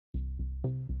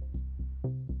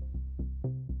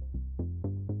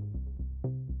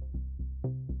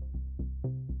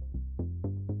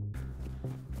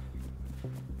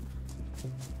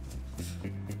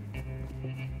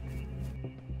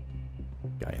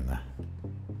Guy in there.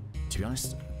 To be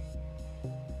honest,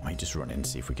 I might just run in and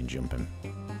see if we can jump him.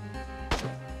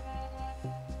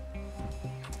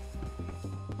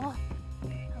 Oh,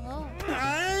 hello.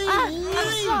 I'm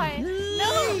sorry.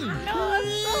 No, I'm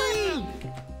sorry.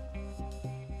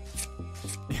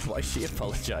 Why is she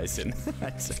apologizing? I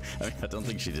mean, I don't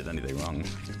think she did anything wrong.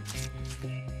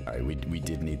 Alright, we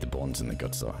did need the bones and the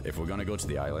guts though. If we're gonna go to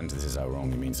the island, this is our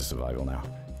only means of survival now.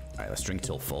 Alright, let's drink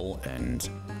till full and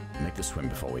make the swim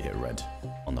before we hit red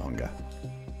on the hunger.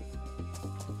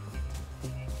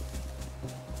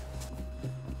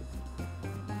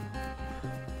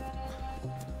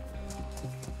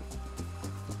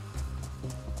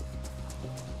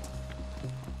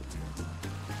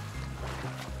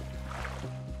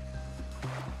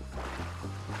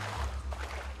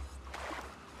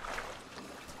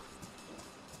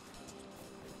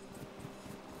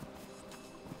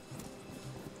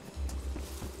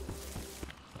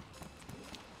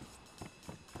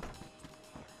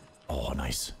 Oh,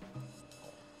 nice.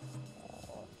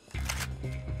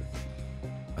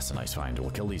 That's a nice find.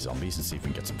 We'll kill these zombies and see if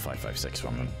we can get some 5.56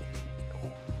 from them.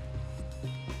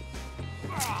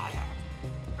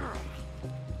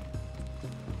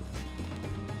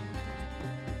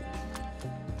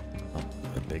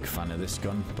 Not a big fan of this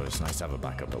gun, but it's nice to have a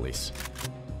backup at least.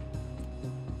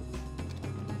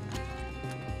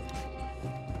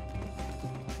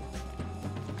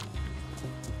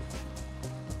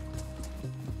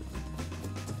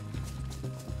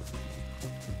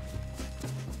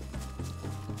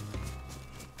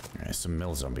 Some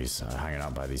mill zombies hanging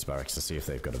out by these barracks to see if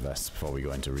they've got a vest before we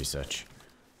go into research.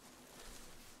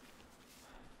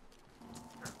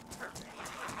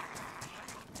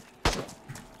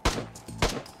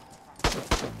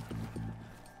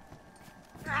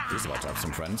 He's about to have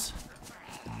some friends.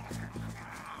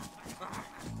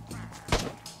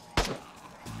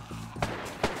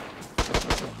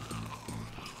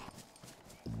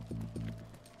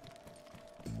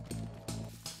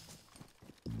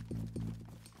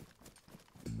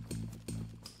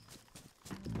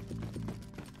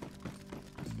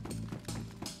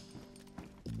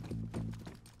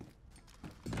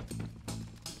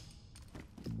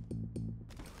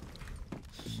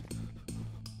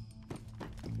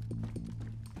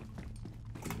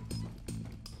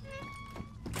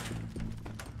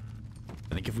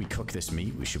 I think if we cook this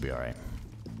meat, we should be alright.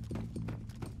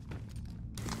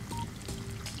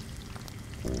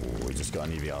 Ooh, we just got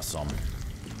an EVR som.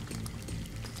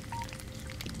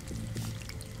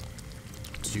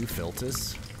 2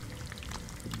 filters.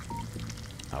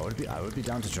 I would be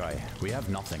down to try. We have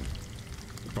nothing.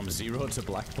 From 0 to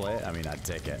black player, I mean, I'd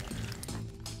take it.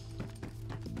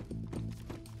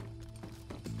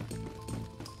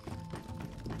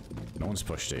 No one's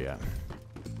pushed it yet.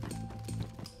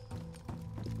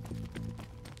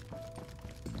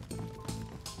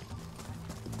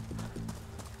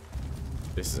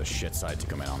 This is a shit side to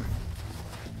come in on.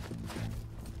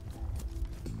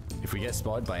 If we get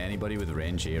spotted by anybody with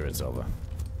range here, it's over.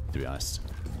 To be honest.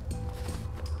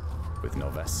 With no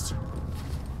vest.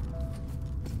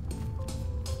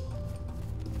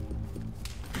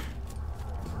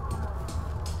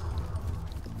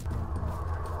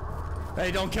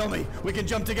 Hey, don't kill me! We can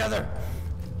jump together!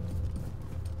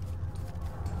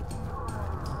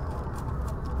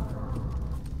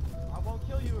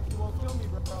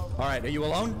 Alright, are you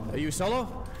alone? Are you solo?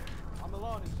 I'm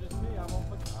alone, it's just me. I won't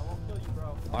kill you,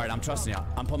 bro. Alright, I'm trusting you.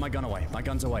 I'm putting my gun away. My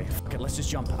gun's away. Fuck it, let's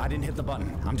just jump. I didn't hit the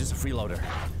button. I'm just a freeloader.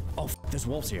 Oh, there's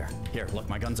wolves here. Here, look,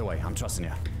 my gun's away. I'm trusting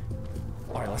you.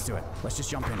 Alright, let's do it. Let's just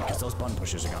jump in, because those button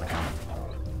pushers are gonna come.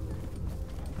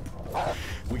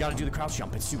 We gotta do the crouch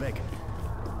jump. It's too big.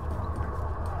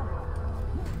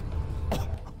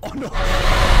 Oh no!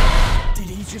 Did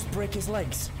he just break his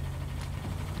legs?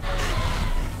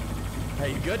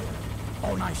 Hey, you good?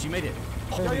 Oh, nice, you made it.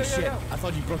 Holy shit, I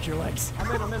thought you broke your legs.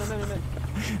 I'm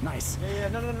in. Nice. Yeah,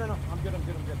 no. I'm good.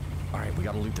 Alright, we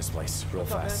gotta loot this place real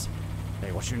fast.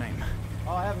 Hey, what's your name?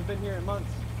 Oh, I haven't been here in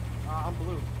months. I'm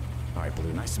Blue. Alright,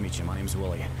 Blue, nice to meet you. My name's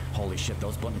Willie. Holy shit,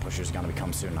 those button pushers are gonna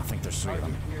come soon. I think there's 3 of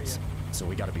them. So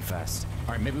we gotta be fast.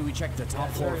 Alright, maybe we check the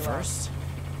top floor first?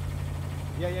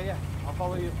 Yeah. I'll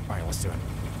follow you. Alright, let's do it.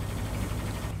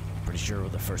 Pretty sure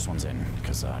the first one's in,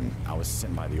 because I was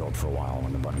sitting by the orb for a while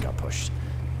when the button got pushed.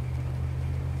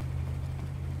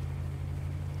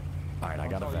 Alright, I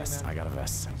got a vest.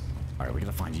 Alright, we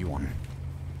gotta find you one.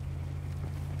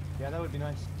 Yeah, that would be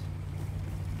nice.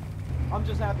 I'm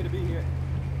just happy to be here.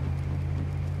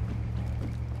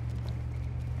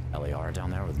 LAR down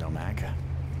there with no mag.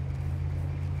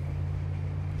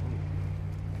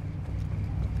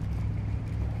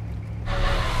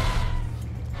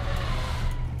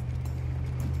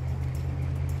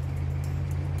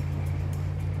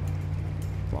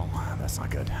 that's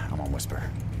not good. I'm on Whisper.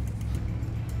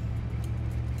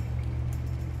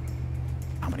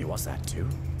 How many was that? 2?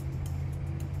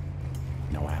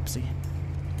 No Apsy?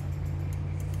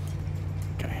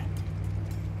 Okay.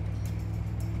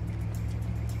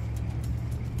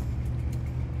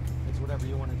 It's whatever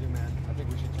you want to do, man. I think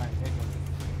we should try and take him.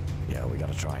 Yeah, we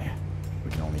gotta try.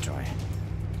 We can only try.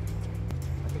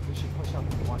 I think we should push up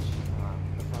and watch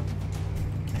the front.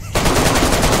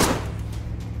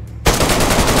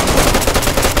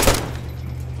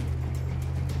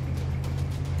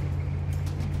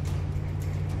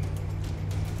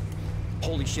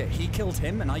 Holy shit, he killed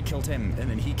him and I killed him and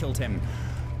then he killed him.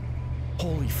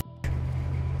 Holy f***.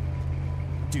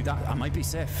 Dude, I might be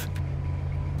safe.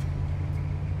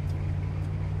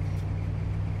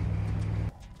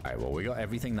 Alright, well we got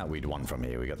everything that we'd want from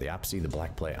here. We got the Apsy, the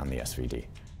black plate and the SVD.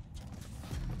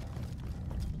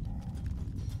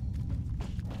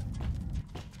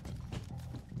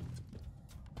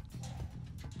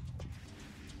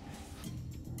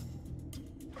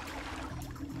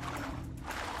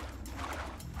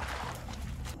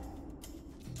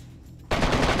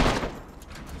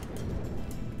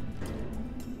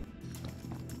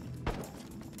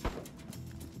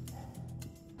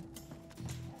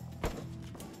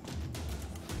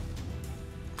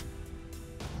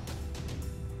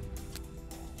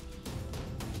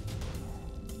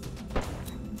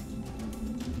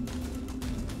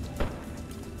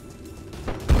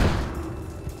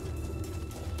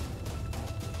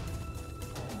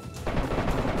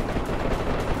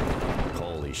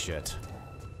 Shit.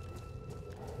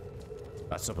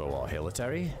 That's up at what,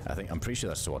 Hilitary? I'm pretty sure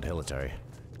that's toward Hilitary.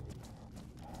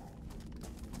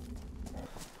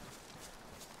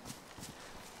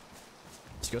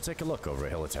 Let's go take a look over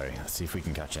at Hilitary. Let's see if we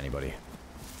can catch anybody.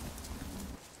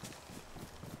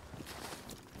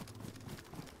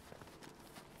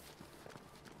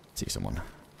 See someone,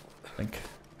 I think.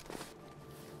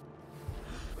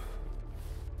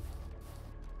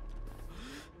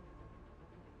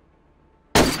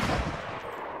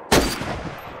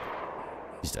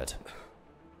 He's dead.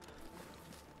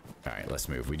 Alright, let's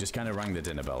move. We just kind of rang the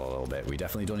dinner bell a little bit. We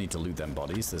definitely don't need to loot them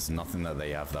bodies. There's nothing that they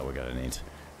have that we're gonna need.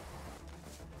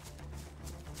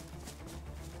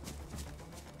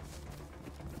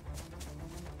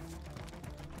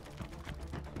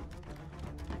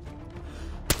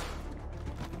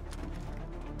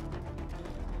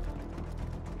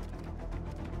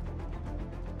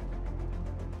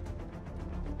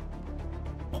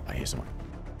 Oh, I hear someone.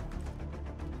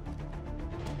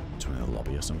 Someone in the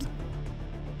lobby or something.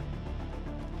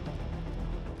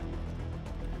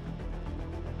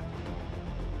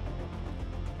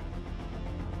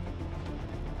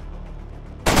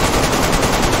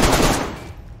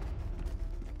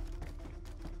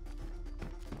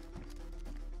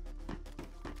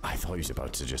 I thought he was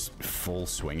about to just full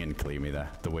swing and clear me there,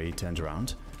 the way he turned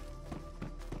around.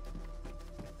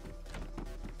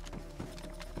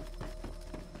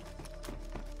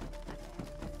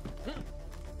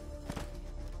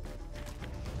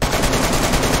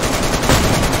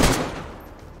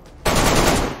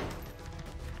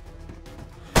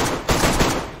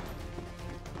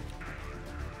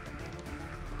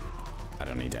 I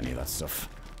don't need any of that stuff.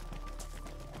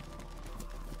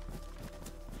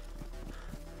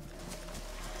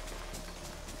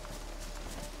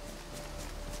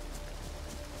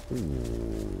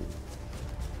 Ooh.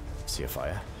 See a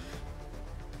fire?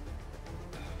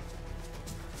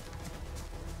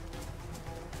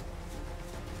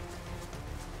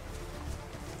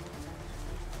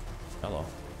 Hello.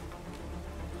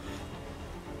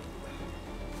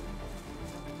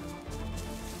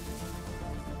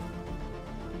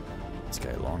 Let's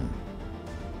get along.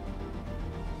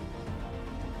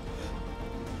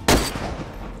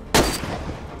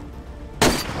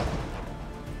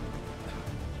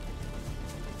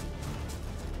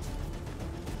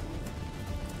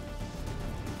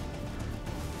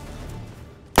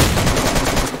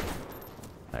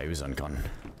 He was uncon.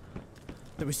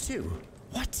 There was 2.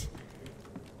 What?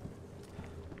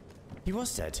 He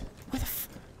was dead. Where the f—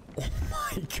 oh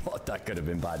my god, that could have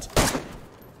been bad.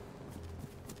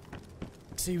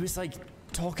 So he was like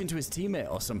talking to his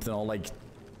teammate or something, or like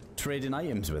trading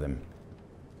items with him.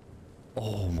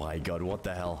 Oh my god, what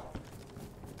the hell?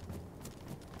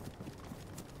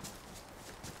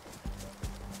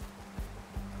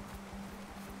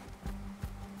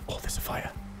 Oh, there's a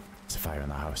fire. There's a fire in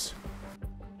the house.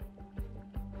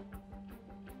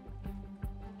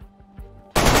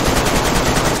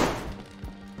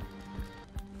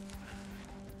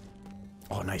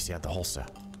 Oh, nice, he had the holster.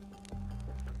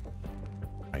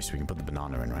 Nice, we can put the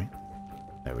banana in, right?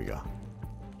 There we go.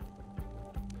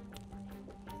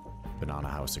 Banana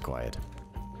house acquired.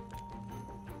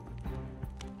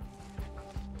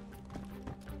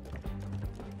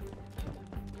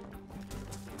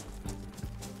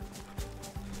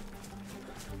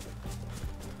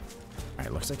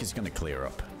 Alright, looks like it's going to clear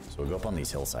up. So we'll go up on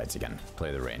these hillsides again,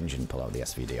 play the range, and pull out the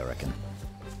SVD, I reckon.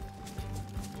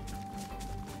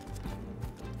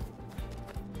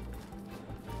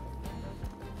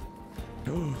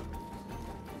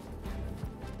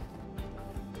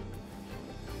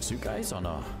 Suit guys or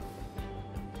no?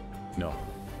 No.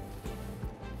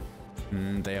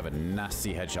 They have a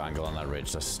nasty headshot angle on that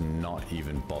ridge. Let's not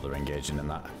even bother engaging in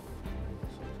that.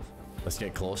 Let's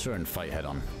get closer and fight head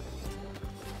on.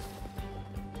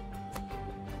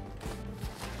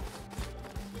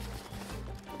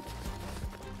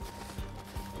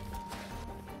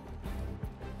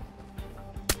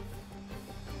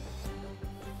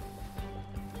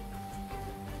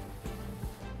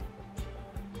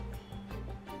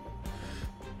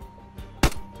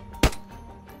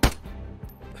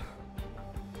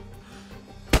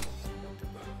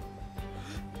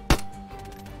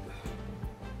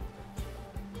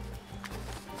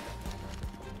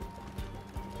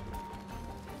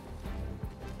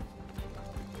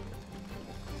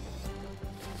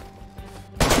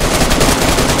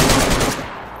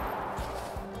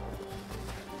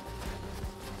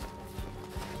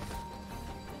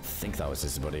 I think that was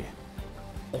his buddy.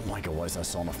 Oh my god, what is that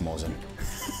son of Mosin?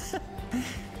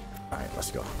 Alright,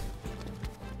 let's go.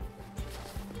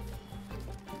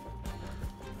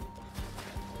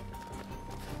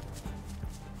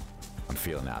 I'm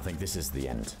feeling it. I think this is the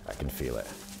end. I can feel it.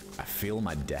 I feel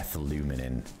my death looming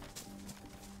in.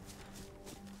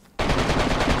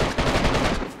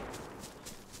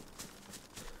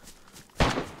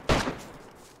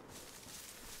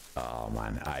 Oh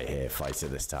man, I hate fights at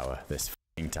this tower. This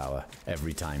tower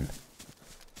every time.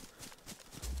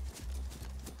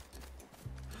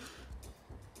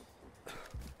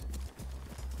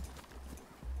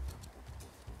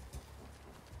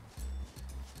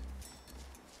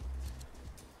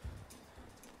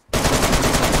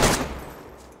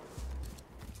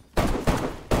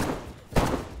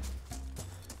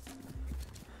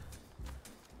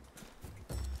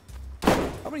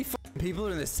 How many fucking people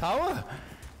are in this tower?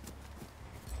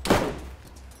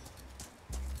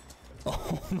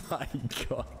 Oh my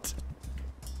god.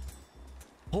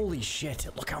 Holy shit,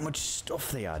 look how much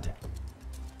stuff they had.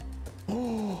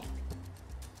 Oh.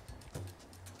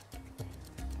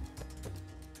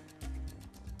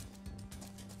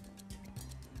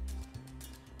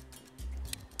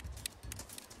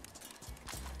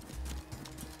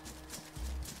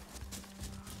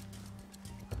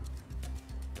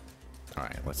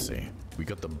 Alright, let's see. We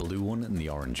got the blue one and the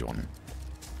orange one.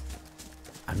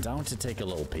 I'm down to take a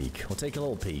little peek. We'll take a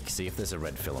little peek, see if there's a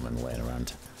red filament laying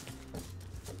around.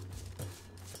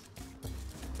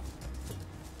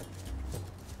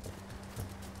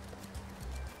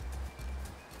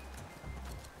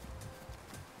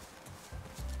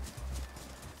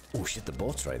 Oh shit, the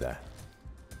boat's right there.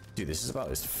 Dude, this is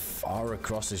about as far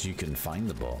across as you can find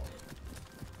the boat.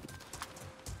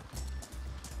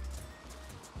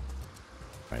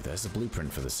 Right, there's the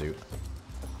blueprint for the suit.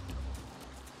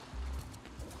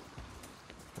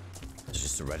 It's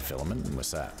just a red filament and we're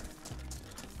set.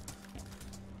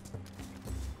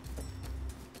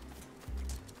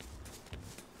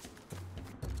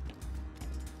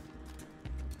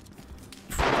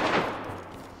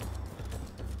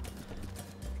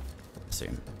 See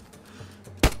him.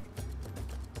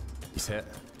 He's hit.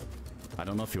 I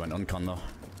don't know if he went uncon though.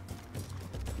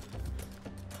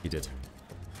 He did.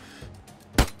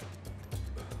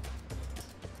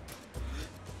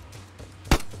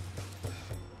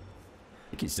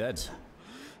 He's dead.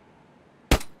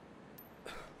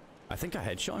 I think I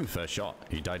headshot him first shot.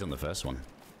 He died on the first one.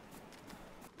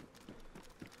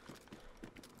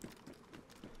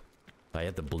 I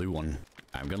had the blue one.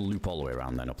 I'm gonna loop all the way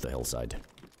around then up the hillside.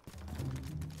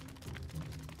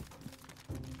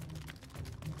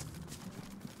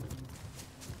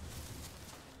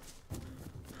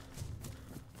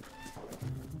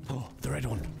 Oh, the red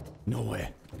one. No way.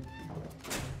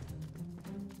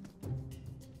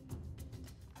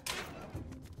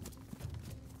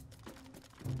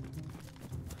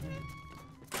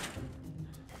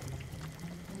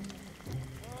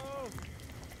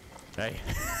 Hey,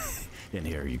 in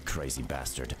here, you crazy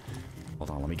bastard. Hold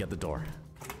on, let me get the door.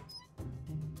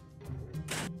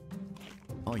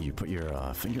 Oh, you put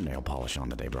your fingernail polish on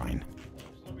today, Brian.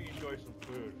 Just let me enjoy some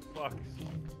food. Fuck.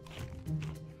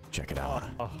 Check it out.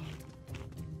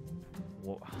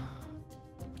 Whoa.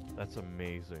 That's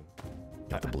amazing.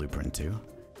 Got the blueprint too.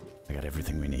 I got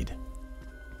everything we need.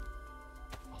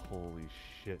 Holy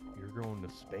shit, you're going to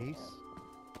space?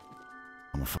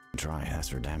 I'm gonna fucking try, that's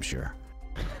for damn sure.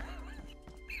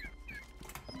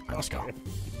 Alright, let's go.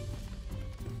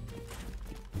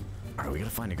 Alright, we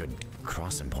gotta find a good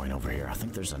crossing point over here. I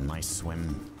think there's a nice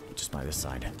swim just by this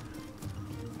side.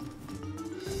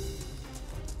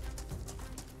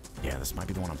 Yeah, this might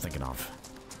be the one I'm thinking of.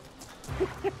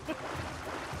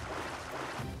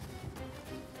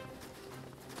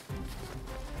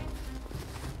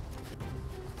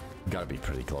 Gotta be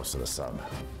pretty close to the sub.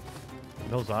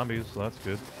 No zombies, so that's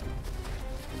good.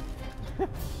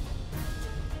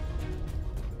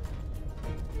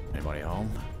 Anybody home?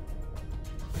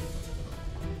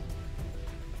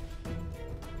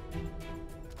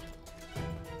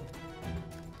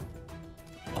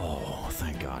 Oh,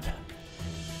 thank God.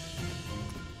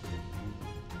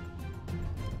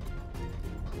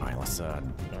 Alright, let's Alright.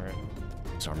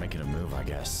 start making a move, I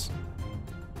guess.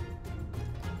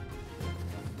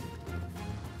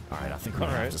 Alright, I think we're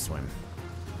gonna have to swim.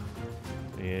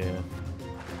 Yeah.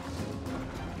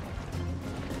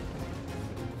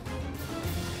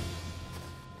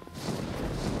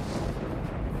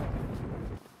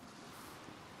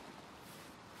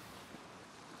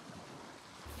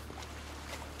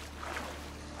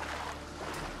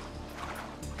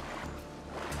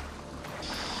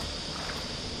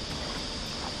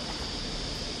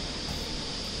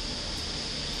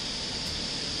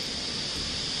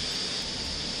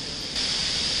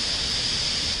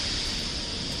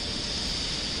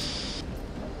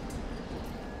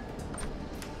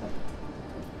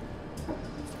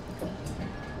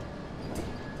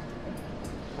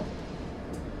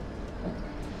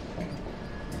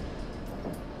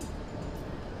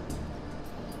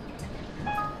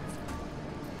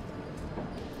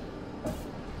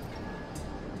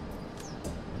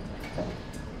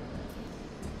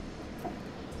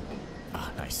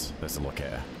 Nice. There's a look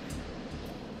at her.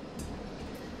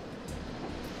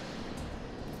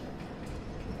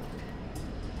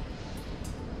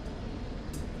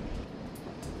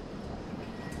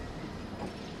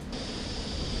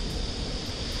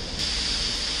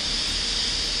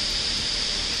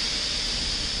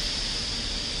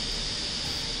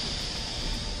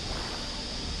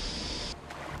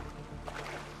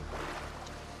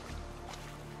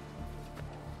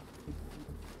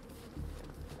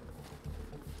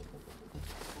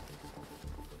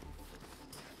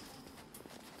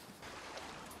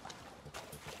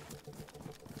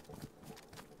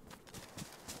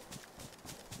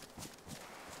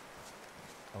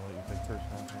 I'll let you pick first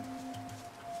now.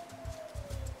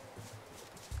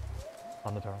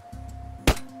 On the tower.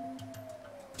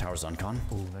 Tower's uncon.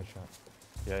 Ooh, nice shot.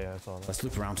 Yeah, I saw that. Let's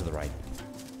loop around to the right.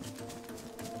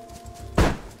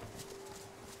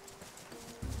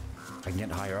 I can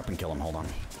get higher up and kill him. Hold on.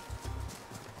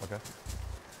 Okay.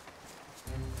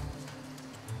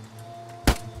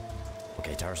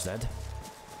 Okay, tower's dead.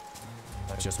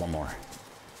 Nice. Just one more.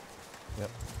 Yep.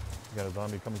 We got a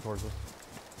zombie coming towards us.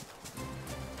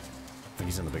 I think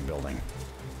he's in the big building.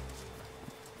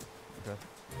 Okay.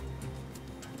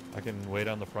 I can wait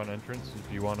on the front entrance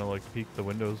if you want to like peek the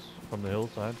windows from the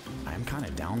hillside. I'm kind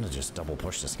of down to just double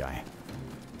push this guy.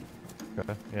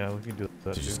 Okay. Yeah, we can do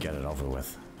that. To just get it over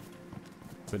with.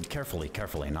 But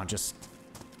carefully, not just...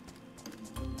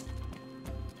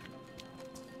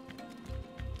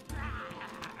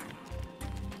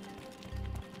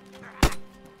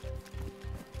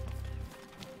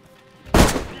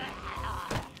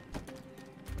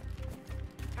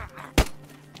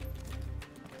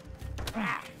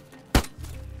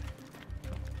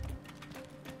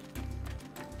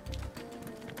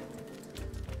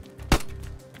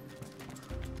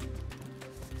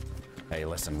 Hey,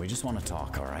 listen, we just want to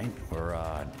talk, all right?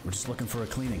 We're just looking for a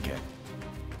cleaning kit.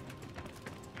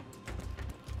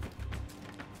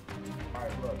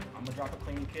 Alright, look, I'm gonna drop a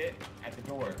cleaning kit at the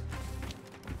door.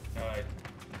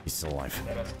 He's still alive.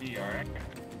 Let us be, alright?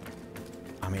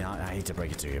 I mean, I hate to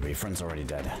break it to you, but your friend's already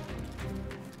dead.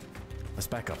 Let's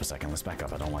back up a second. Let's back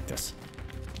up. I don't like this.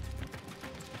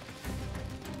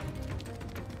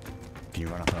 Can you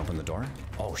run up and open the door?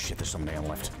 Oh shit, there's somebody on the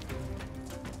left.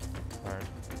 Alright.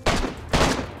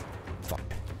 Fuck.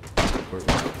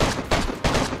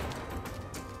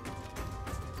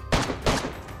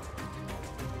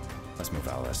 Let's move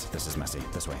out of this. This is messy.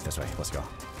 This way. Let's go.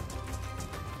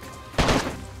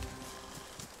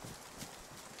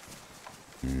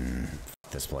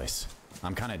 This place.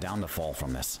 I'm kind of down to fall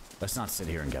from this. Let's not sit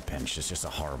here and get pinched. It's just a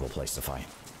horrible place to fight.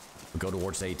 We'll go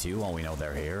towards A2 while we know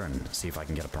they're here and see if I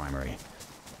can get a primary.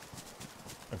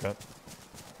 Okay.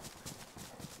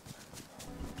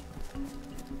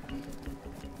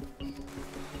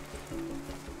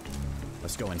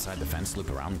 let's go inside the fence, loop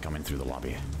around, come in through the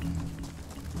lobby.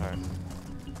 Alright.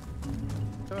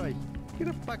 Oi, get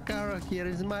the fuck out of here.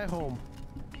 It's my home.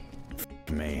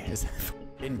 Me. Is that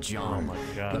fucking John? Oh my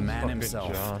God, the man fucking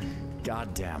himself. John.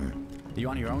 God damn. You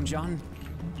on your own, John?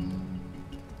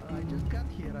 I just got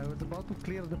here. I was about to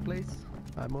clear the place.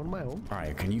 I'm on my own.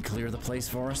 Alright, can you clear the place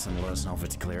for us and let us know if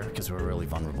it's clear? Because we're really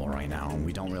vulnerable right now and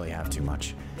we don't really have too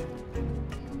much.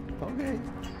 Okay.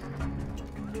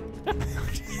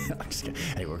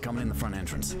 Hey, we're coming in the front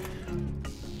entrance.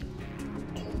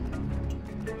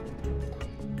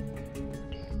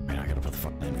 Man, I gotta put the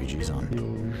fucking NVGs on.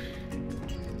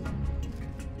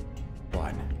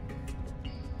 What?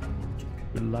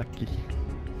 You're lucky.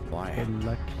 Why? You're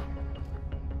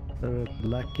lucky.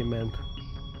 Lucky man.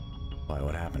 Why?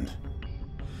 What happened?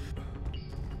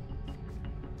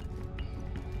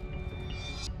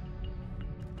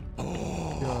 You're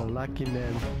a lucky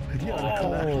man. You're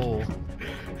Oh!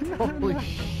 Holy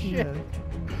shit!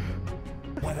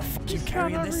 Why the fuck are you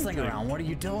carrying this thing around? What are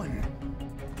you doing?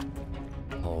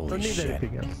 Holy Don't need shit.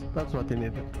 anything else. That's what you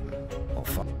needed. Oh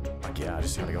fuck. Fuck yeah, I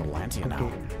just gotta go to Lantia now.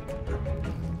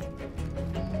 Okay.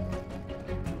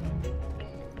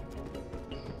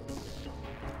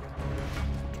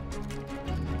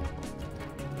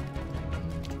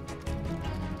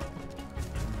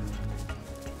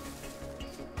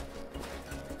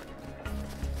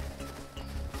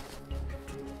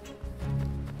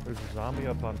 There's a zombie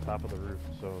up on top of the roof,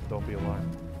 so don't be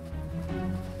alarmed.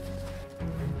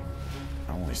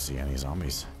 I don't really see any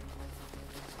zombies.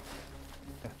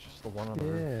 Yeah, just the one on the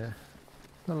roof.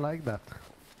 Yeah. I like that.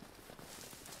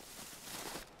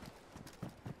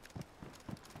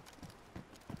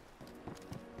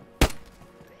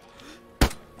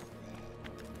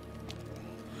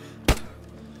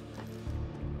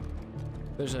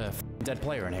 There's a dead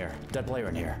player in here. Dead player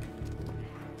in here.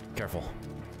 Careful.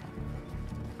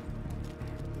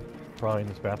 Probably in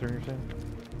this bathroom, you're saying?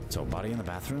 So, body in the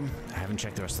bathroom. I haven't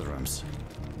checked the rest of the rooms.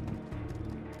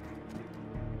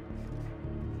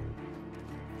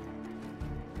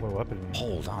 What weapon?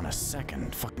 Hold on a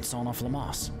second. Fucking sawn off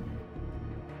Lamas.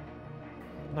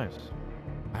 Nice.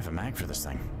 I have a mag for this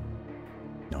thing.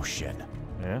 No shit.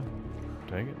 Yeah?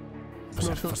 Take it. What's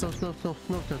No, that? no, What's no, that? no, no,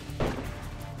 no, no.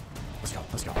 Let's go.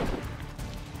 Let's go.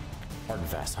 Hard and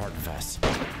fast. Hard and fast.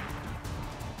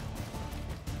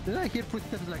 Did I hear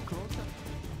footsteps like closer?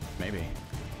 Maybe.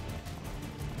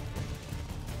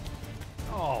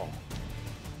 Oh!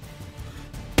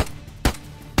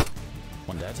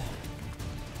 One dead.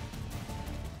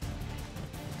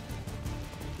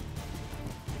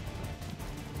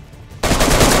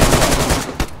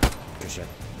 Good shit.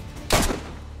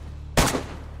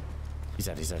 He's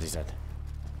dead. He's dead. He's dead.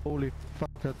 Holy fuck,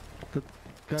 that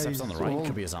guy Steps is on the right, all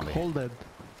could be a zombie. all dead.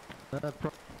 That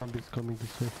zombie's coming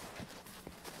this way.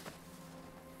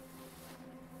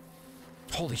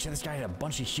 Holy shit! This guy had a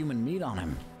bunch of human meat on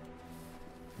him.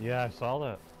 Yeah, I saw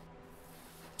that.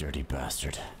 Dirty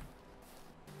bastard.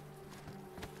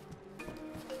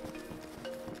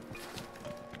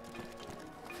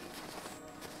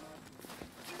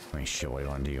 Let me show what you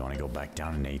want to do. You want to go back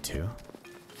down in A2?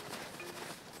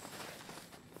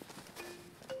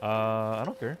 I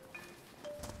don't care.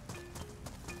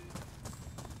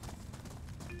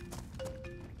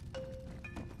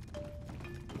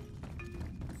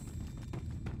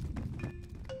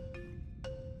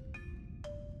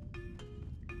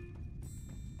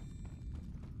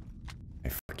 Hey,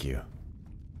 fuck you.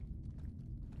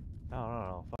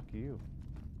 No, fuck you.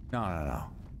 No.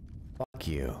 Fuck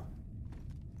you.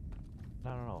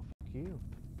 No, fuck you.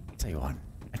 Tell you what,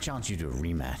 I challenge you to a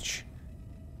rematch.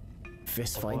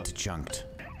 Fist Of fight what? dejunked.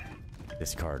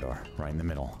 This corridor, right in the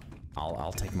middle.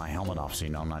 I'll take my helmet off so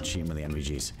you know I'm not cheating with the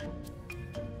NVGs.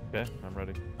 Okay, I'm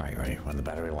ready. Alright, ready, when the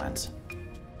battery lands.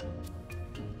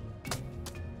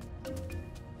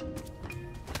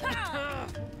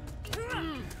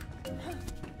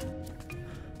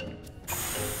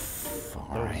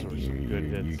 Alright, were some good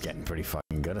you're hits. getting pretty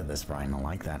fucking good at this, Brian. I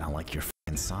like that. I like your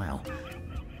fucking style.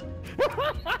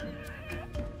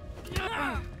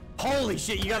 Holy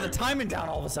shit, you got the timing down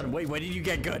all of a sudden. Wait, when did you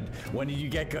get good? When did you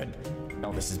get good?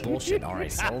 No, this is bullshit.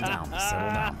 Alright, settle down. Settle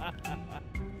down.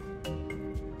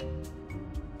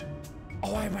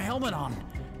 Oh, I have my helmet on.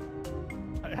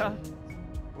 Yeah?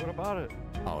 What about it?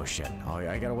 Oh shit. Oh,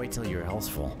 I gotta wait till your health's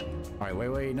full. Alright,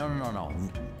 wait. No.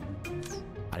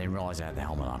 I didn't realize I had the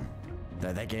helmet on.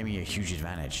 That gave me a huge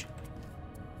advantage.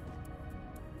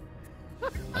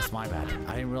 That's my bad.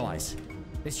 I didn't realize.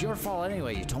 It's your fault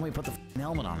anyway. You told me to put the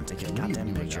helmet on and take a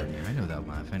goddamn picture. I know that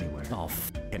map anywhere. Oh,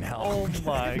 fucking hell. Oh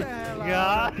my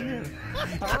god.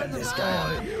 This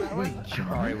guy.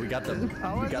 Alright, we got the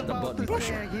button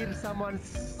pusher. I hear someone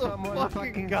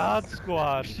Fucking god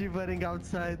squad. shivering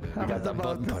outside. We got the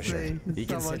button pusher. You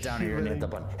can sit down here and hit the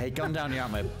button. Hey, come down here.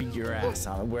 I'm gonna beat your ass.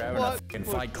 We're having a fucking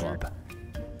fight club.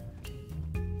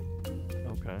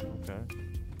 Okay, okay.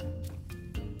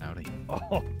 Howdy.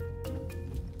 Oh.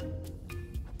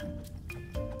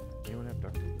 Anyone have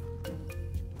dark?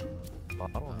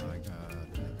 Bottle? Oh my god.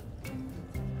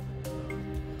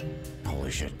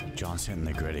 Holy shit. John's hitting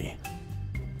the gritty.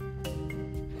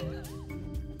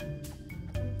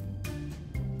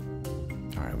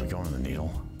 Alright, we going to the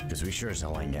needle? Because we sure as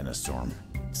hell ain't getting a storm.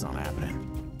 It's not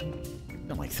happening. It's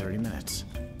been like 30 minutes.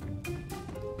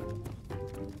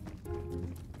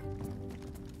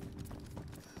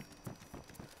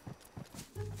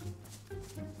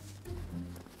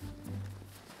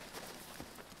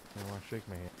 I want to shake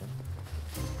my hand.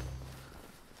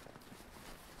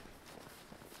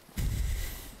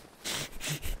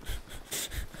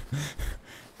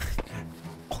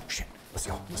 Oh shit. Let's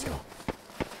go. Let's go.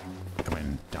 Come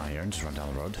in down here and just run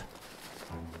down the road.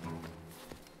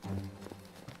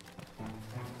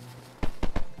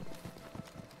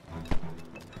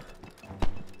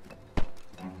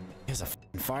 There's a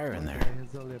f***ing fire in there.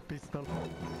 There's only a pistol.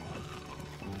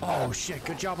 Oh shit,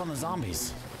 good job on the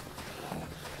zombies.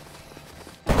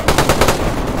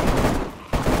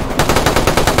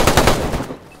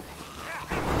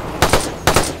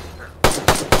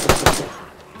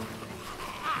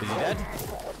 Is he dead?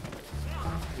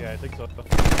 Yeah, I think so.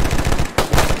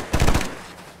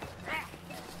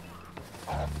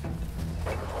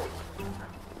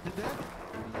 You dead?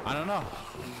 I don't know.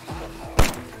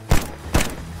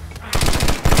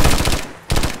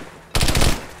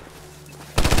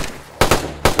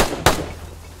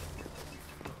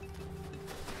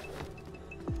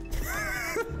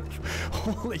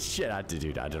 Holy shit,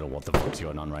 dude, I don't know what the fuck's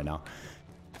going on right now.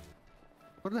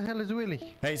 What the hell is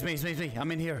Willy? Hey, it's me.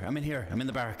 I'm in here. I'm in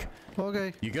the barrack.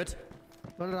 Okay. You good?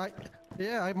 Alright.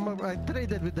 Yeah, I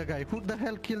traded with the guy. Who the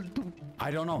hell killed two? I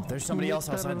don't know. There's somebody else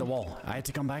outside the wall. I had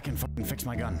to come back and fucking fix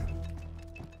my gun.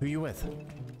 Who you with?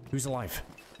 Who's alive?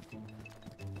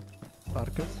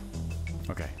 Marcus?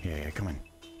 Okay, yeah, come in.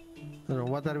 I don't know,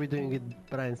 what are we doing with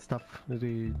Brian's stuff? Are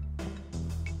we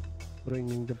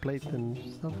bringing the plate and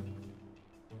stuff?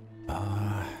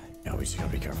 Yeah, we just gotta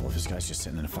be careful if this guy's just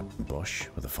sitting in a fucking bush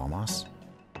with a FOMOS.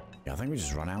 Yeah, I think we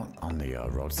just run out on the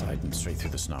roadside and straight through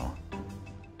the snow.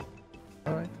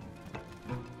 Alright.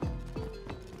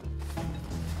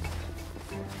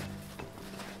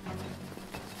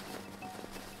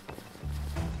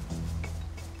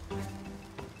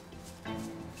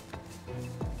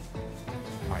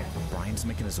 Alright, Brian's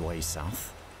making his way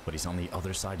south, but he's on the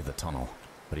other side of the tunnel,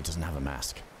 but he doesn't have a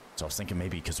mask. So I was thinking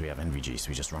maybe because we have NVGs,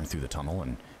 we just run through the tunnel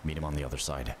and meet him on the other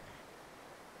side.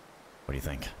 What do you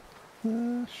think?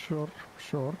 Sure.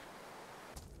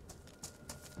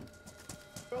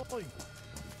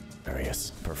 There he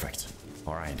is. Perfect.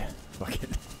 Alright. Fucking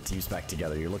team's back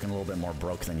together. You're looking a little bit more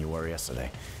broke than you were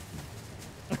yesterday.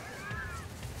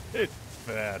 It's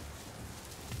bad.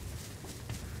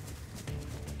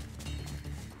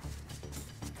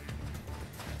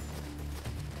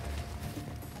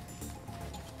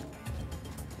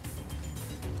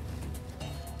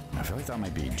 I feel like that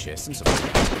might be Jason's.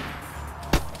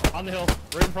 On the hill,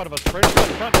 right in front of us, right in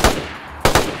front.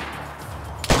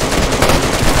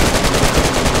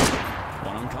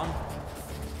 One on con.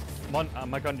 Come on,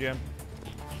 my gun jam.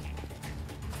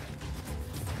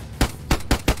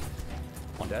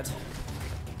 One dead.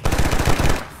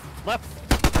 Left.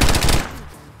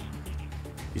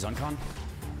 He's on con.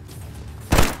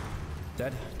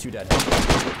 Dead. Two dead. I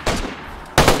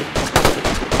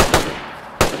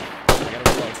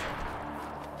gotta reload.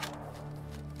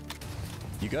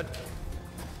 You good?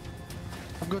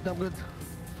 I'm good. He's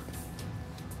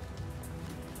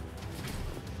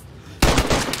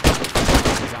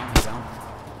on.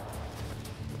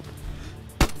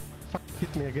 Fuck,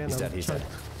 hit me again. He's dead.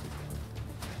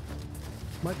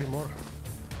 Might be more.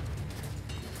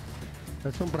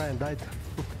 That's when Brian died.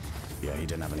 Yeah, he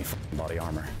didn't have any fucking body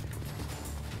armor.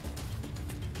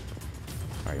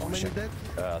 Alright, you How want to many check?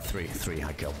 dead? Three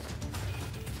I killed.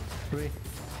 3.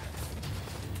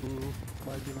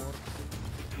 Might be more.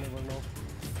 Never know.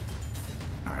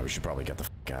 Alright, we should probably get the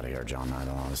fuck out of here, John. I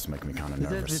don't know, this is making me kind of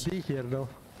nervous. There's the D here though.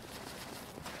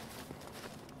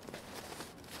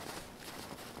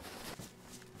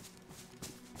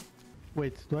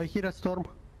 Wait, do I hear a storm?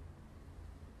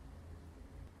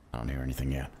 I don't hear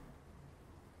anything yet.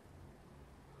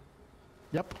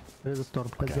 Yep, there's a storm.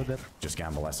 Let's go there. Just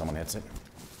gamble that someone hits it.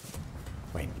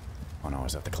 Wait. Oh no,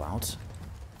 is that the clouds?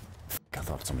 I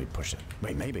thought somebody pushed it.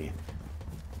 Wait, maybe.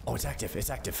 Oh, it's active. It's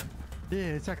active. Yeah,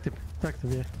 it's active. It's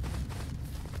active, yeah.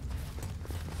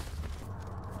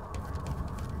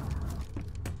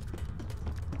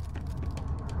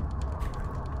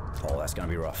 Oh, that's gonna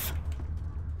be rough.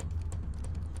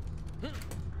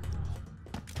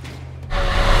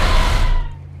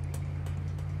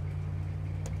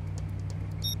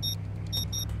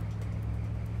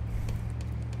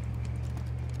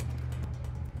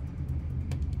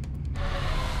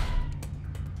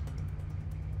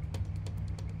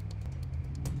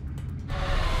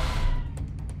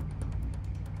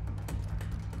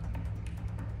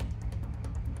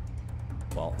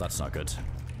 Well, that's not good.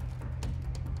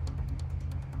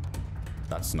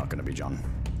 That's not gonna be John.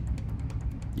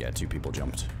 Yeah, 2 people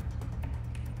jumped.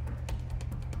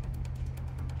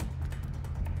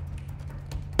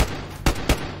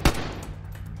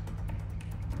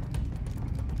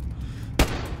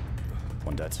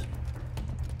 One dead.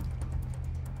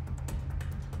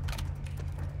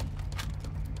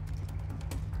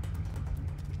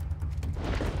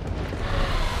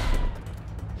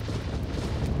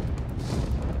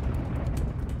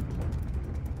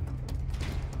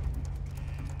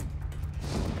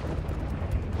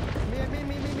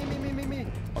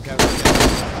 Okay,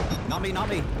 not me, not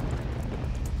me.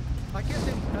 I killed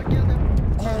him. I killed him.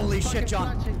 Holy shit, Fucking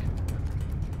John. flashing.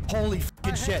 Holy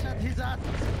fucking shit. Headshot his ass.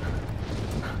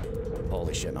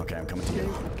 Holy shit, okay, I'm coming to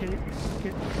you. Can you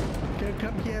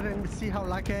come here and see how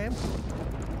lucky I am?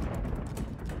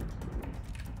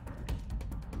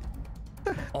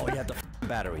 Oh, you had the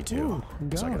battery too.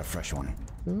 Ooh, so I got a God. fresh one.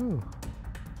 Ooh.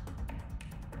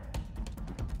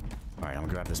 Alright, I'm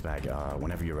gonna grab this bag.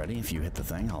 Whenever you're ready, if you hit the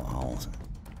thing, I'll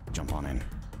jump on in.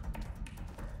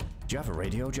 Do you have a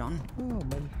radio, John? Oh,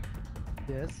 man.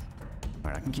 Yes.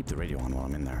 Alright, I can keep the radio on while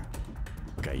I'm in there.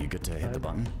 Okay, you good to hit the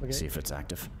button? Okay. See if it's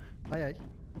active. Aye, aye.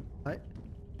 Aye.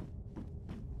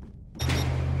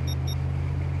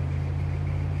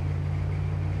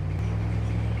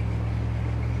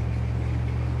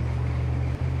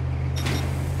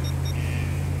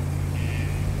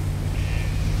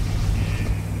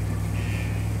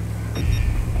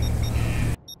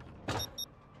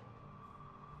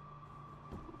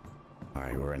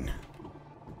 Alright, we're in.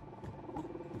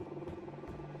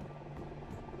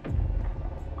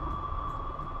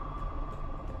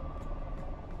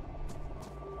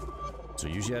 So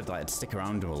usually I'd stick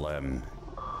around, we'll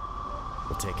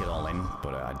take it all in,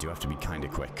 but I do have to be kind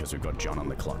of quick because we've got John on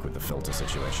the clock with the filter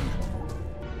situation.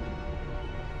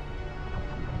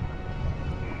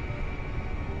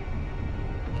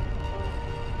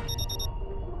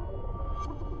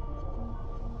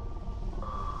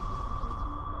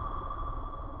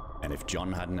 And if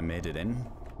John hadn't have made it in,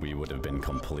 we would have been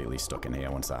completely stuck in here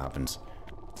once that happens.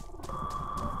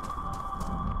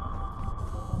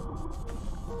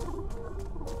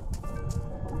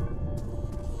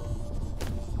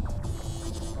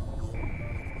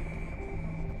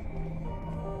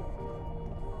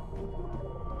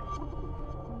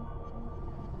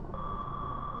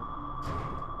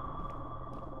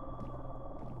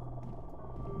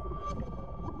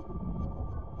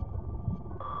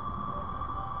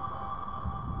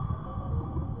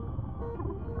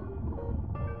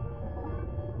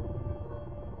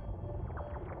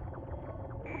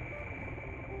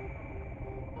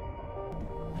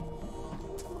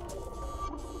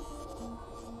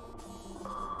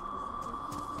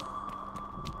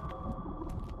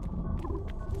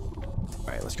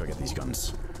 Alright, let's go get these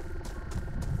guns.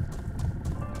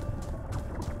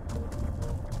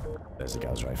 There's the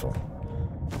Gauss rifle.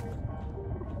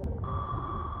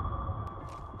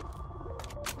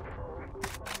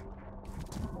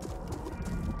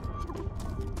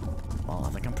 Well, I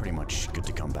think I'm pretty much good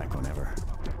to come back whenever.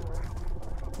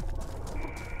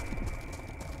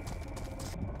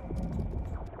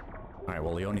 Alright,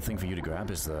 well the only thing for you to grab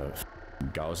is the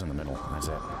Gauss in the middle. That's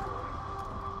it.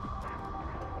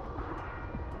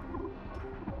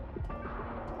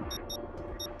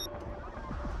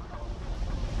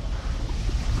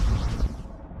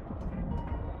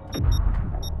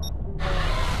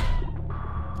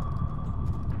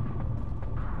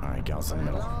 Alright, Gauss in the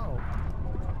middle. Hello.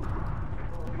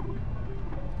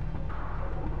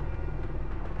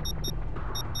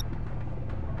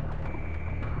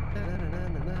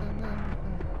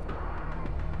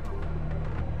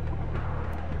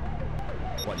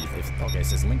 What, okay, it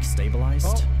says link stabilized.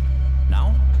 Oh.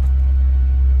 Now?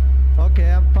 Okay,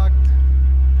 I'm fucked.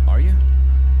 Are you?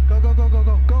 Go, go, go, go,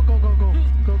 go, go, go, go, go,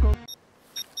 go, go.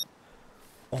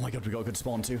 Oh my god, we got a good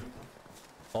spawn too.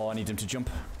 Oh, I need him to jump.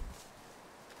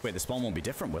 Wait, the spawn won't be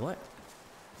different, will it?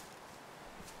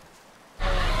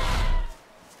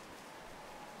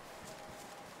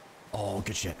 Oh,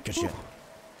 good shit, good shit.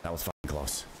 That was fucking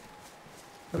close.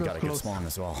 We That got was a good close. spawn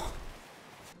as well.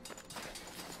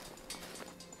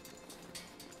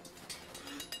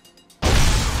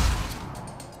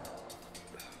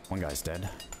 One guy's dead.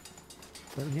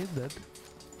 Well, he's dead.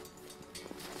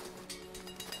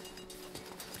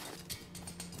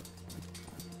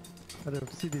 I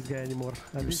don't see this guy anymore.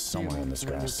 I He was did see somewhere him in this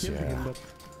when we grass, killed yeah. him,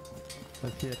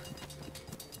 but here.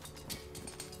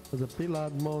 The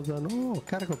Pilad Mozan. Oh,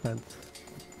 cargo pants.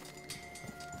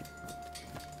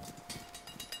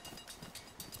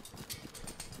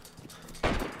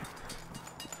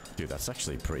 Dude, that's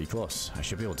actually pretty close. I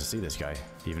should be able to see this guy,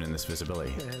 even in this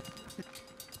visibility.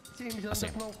 See him, he's on see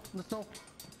the him. snow. The snow.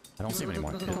 I don't see him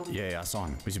anymore. Yeah, I saw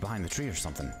him. Was he behind the tree or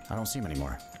something? I don't see him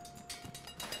anymore.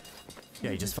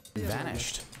 Yeah, he just fucking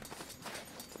vanished.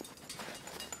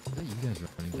 Are you guys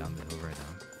running down the hill right now?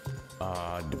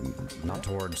 Not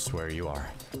towards where you are.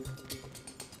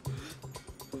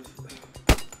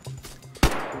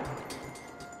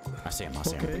 I see him, I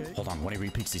see him. Okay. Hold on, when he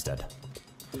re-peeks, he's dead.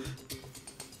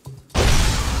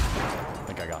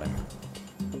 I think I got him.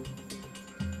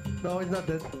 No, he's not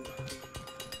dead.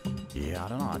 Yeah, I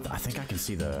don't know. I think I can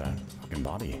see the fucking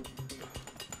body.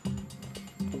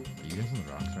 Are you guys on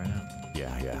the rocks right now?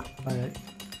 Yeah, yeah. Alright.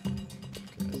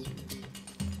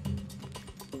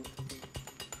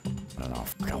 I don't know.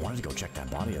 Fuck, I wanted to go check that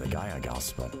body of the guy, I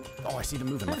guess, but... Oh, I see them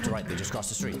moving left to right. They just crossed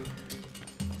the street.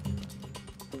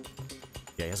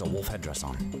 Yeah, he has a wolf headdress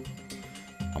on.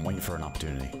 I'm waiting for an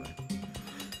opportunity.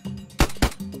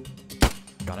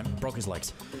 Got him. Broke his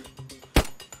legs.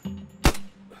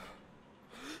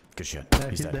 Good shit.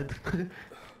 He's dead.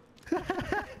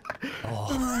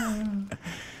 Oh.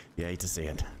 Yeah, hate to see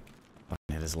it. Fucking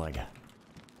hit his leg.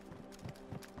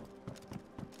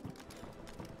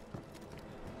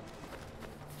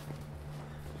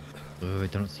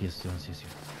 Wait, don't see us, don't see us.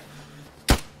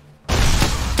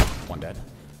 One dead.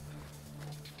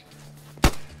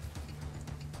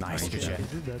 Nice, good shit.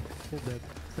 He's dead. He's dead.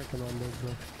 Second one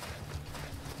dead.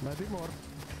 Might be more.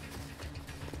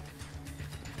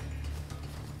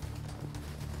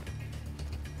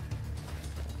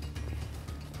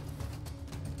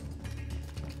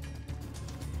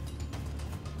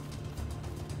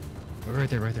 Right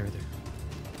there, right there, right there.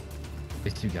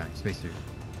 Space 2 guy, space 2.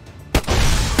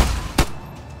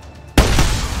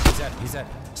 He's dead.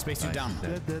 Space 2 down.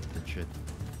 Dead. Good shit.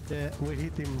 Yeah, we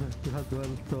hit him as well,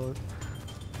 so...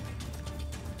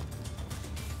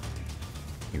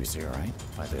 He was here, right?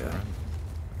 By the...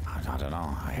 I don't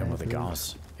know. I hit him with the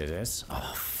gauze. It is?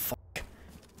 Oh, fuck.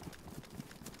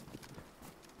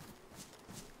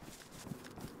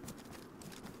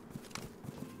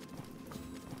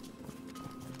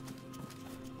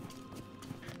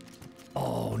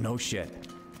 Oh, no shit.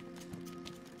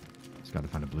 Just gotta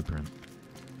find a blueprint.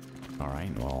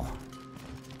 Alright, well...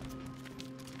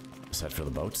 Let's head for the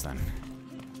boats then.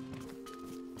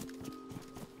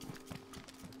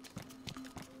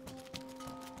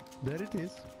 There it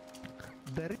is.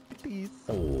 There it is.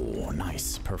 Oh,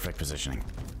 nice. Perfect positioning.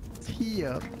 It's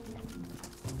here.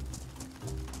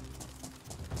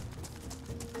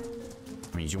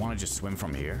 I mean, do you want to just swim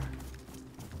from here?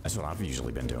 That's what I've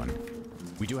usually been doing.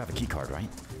 We do have a key card, right?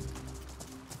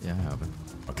 Yeah, I have it.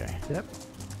 Okay. Yep.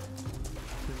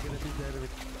 He's gonna be there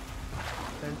with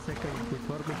 10 seconds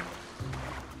before me.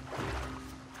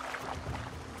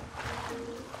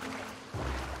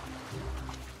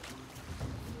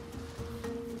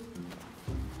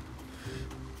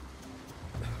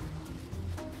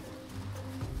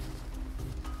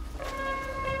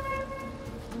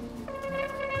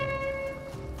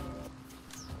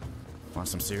 Want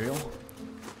some cereal?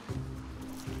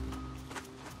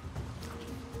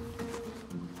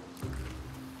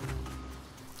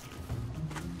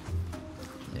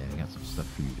 Yeah, I got some stuff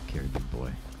for you to carry, big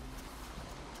boy.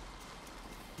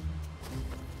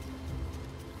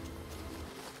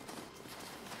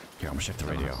 Here, I'm gonna check the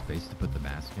Got radio. enough space to put the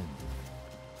mask in.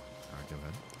 Alright, go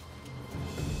ahead.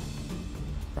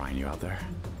 Brian, you out there?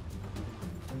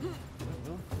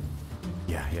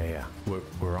 Yeah.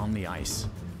 We're on the ice.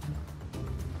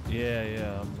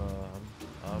 Yeah,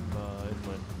 I'm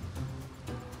inland.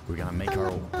 We're gonna make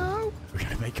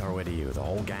our way to you. The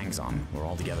whole gang's on. We're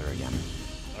all together again.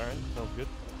 Alright, sounds good.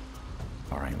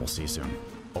 All right, we'll see you soon.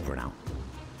 Over and out.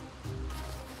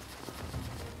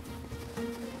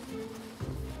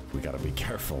 We gotta be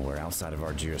careful. We're outside of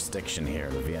our jurisdiction here.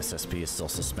 The VSSP is still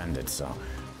suspended, so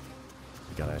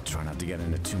we gotta try not to get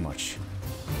into too much.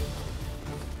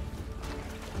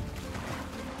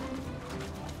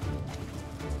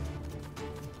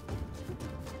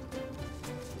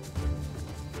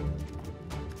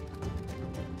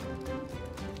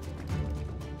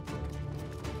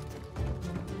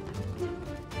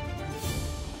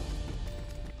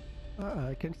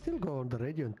 I can still go on the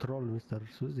radio and troll Mr.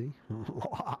 Susie.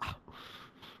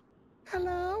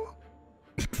 Hello?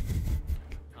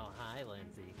 Oh, hi,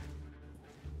 Lindsay.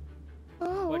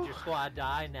 Oh, Would your squad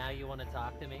die? Now you want to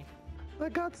talk to me? my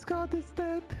god, Scott is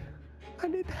dead. I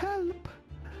need help.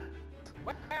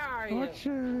 Where are you? Watch,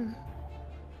 I'm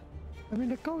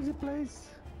in a cozy place.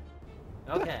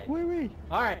 Okay. Wee.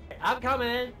 Alright, I'm coming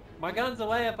in. My gun's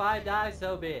away. If I die,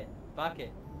 so be it. Fuck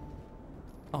it.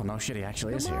 Oh no, shit, he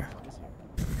actually is here.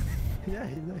 Yeah,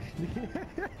 he's actually.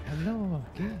 Hello.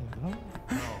 Okay. Hello.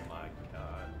 Oh my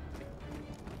god.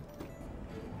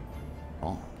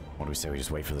 Oh, what do we say? We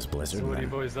just wait for this blizzard. So what are and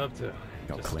you boys up to?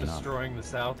 go Just clean up. destroying the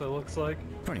south, it looks like?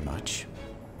 Pretty much.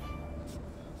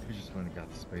 We just went and got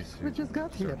the spacesuit. We just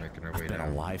got and started here. Making our I've way been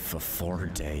down. alive for 4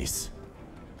 days.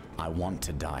 I want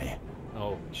to die.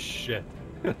 Oh, shit.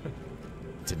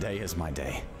 Today is my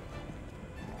day.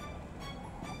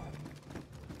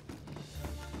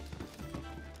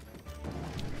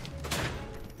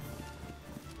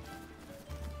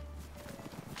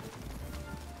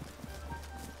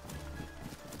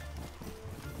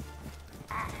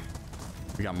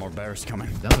 We got more bears coming.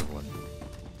 Another one.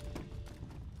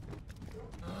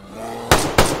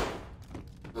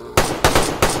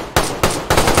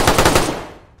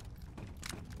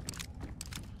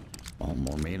 Oh,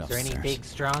 more meat Is there any upstairs. big,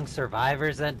 strong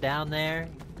survivors down there?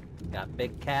 Got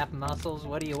big calf muscles?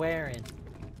 What are you wearing?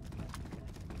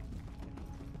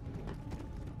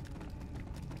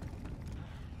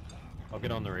 I'll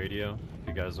get on the radio if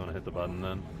you guys want to hit the button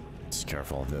then. Just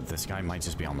careful. This guy might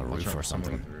just be on the Watch roof out, or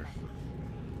someone something. on the roof.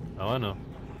 Oh, I know.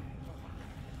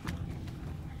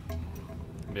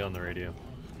 I'll be on the radio.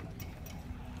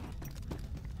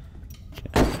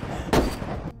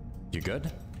 You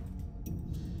good?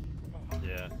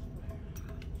 Yeah.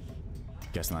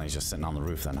 Guess now he's just sitting on the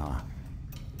roof then, huh?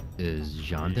 Is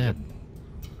Jean dead?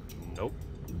 Nope.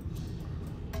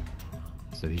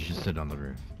 So he should sit on the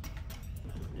roof.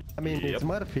 I mean, it's Yep.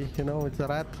 Murphy, you know, it's a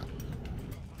rat.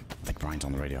 I think Brian's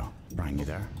on the radio. Brian, you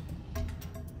there?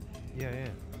 Yeah.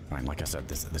 Brian, like I said,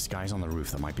 this guy's on the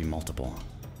roof. There might be multiple.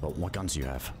 But what guns do you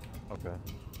have? Okay.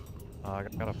 I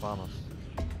gotta find us.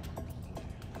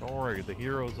 Don't worry, the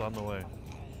hero's on the way.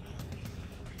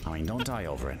 I mean, don't die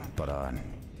over it. But,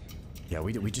 yeah,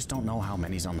 we just don't know how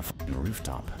many's on the fucking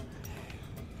rooftop.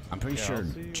 I'm pretty Yeah, sure I'll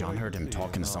see John what I heard can him see,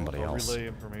 talking to and somebody I'll else. relay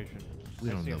information. We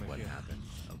I don't see know a what machine. happened.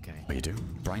 Okay. Oh, you do?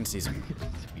 Brian sees him.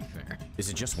 To be fair. Is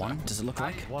it just one? Does it look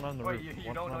like? One on the Wait, roof. you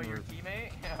one don't on know the your roof.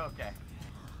 teammate? Okay.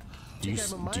 Do you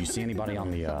see anybody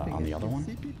on the other one?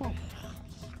 See people?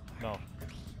 No.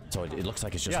 So it looks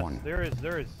like it's just Yes, one. there is.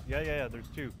 Yeah, there's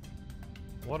two.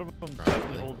 One of them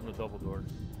definitely holding the double door.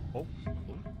 Oh.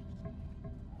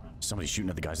 Somebody's shooting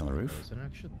at the guys on the roof. Is it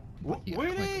actually? Willie!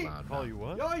 Quite loud Call now. you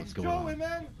what? Yo, it's What's going Joey, on?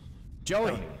 man!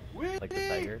 Joey! Willie! Like the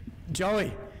tiger?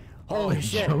 Joey! Holy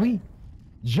shit! Joey?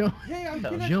 Joey? Hey, I'm No,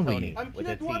 killing Joey. I'm With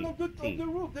killing a one T, on the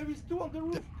roof. There is two on the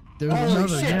roof. There's Holy another,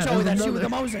 shit, yeah, Joey, there's that's you with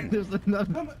another. the Mosin. There's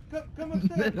another. Come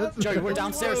upstairs. That's Joey, we're Only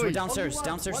downstairs. one. We're downstairs. Only one.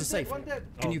 Downstairs One is dead, safe. one dead.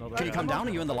 Can Oh, you no, can you that's come fine. down?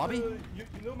 Are you in the lobby? You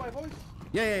know my voice?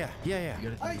 Yeah. You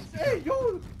gotta Hey,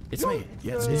 yo! It's yo, me.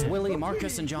 Yeah, it's Willie, not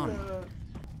Marcus, and it's, John.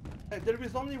 there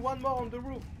is only one more on the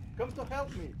roof. Come to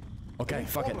help me. Okay,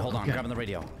 fuck it. Hold on, I'm Okay. grabbing the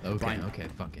radio. Okay, Brian, okay,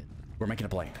 fuck it. we're making a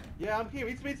play. Yeah, I'm here.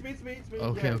 It's me. Okay, yeah,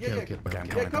 okay, yeah, okay. Okay, I'm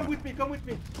Yeah, coming. come with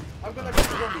me. I'm gonna get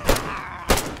the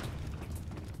zombies.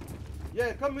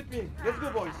 Yeah, come with me. Let's go,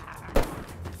 boys.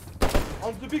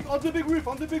 On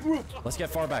the big roof. Let's get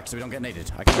far back so we don't get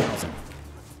naded. I can hear Mosin.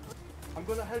 I'm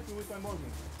gonna help you with my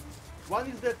Mosin. One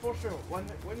is dead for sure. One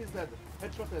is dead.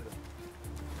 Headshotted.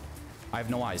 I have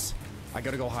no eyes. I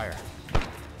gotta go higher.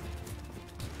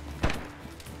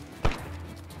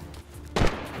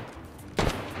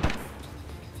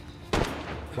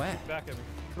 Where? Back at me.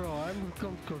 Bro, I'm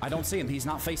I don't see him. He's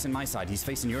not facing my side. He's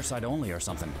facing your side only or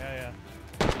something. Yeah.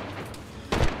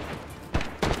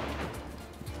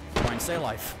 Brian, stay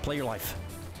alive. Play your life.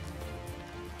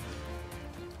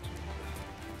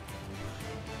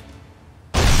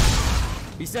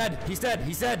 He's dead.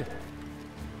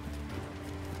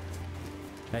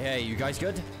 Hey, you guys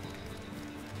good? Did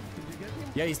you get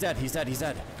him? Yeah, he's dead.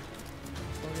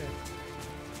 Okay.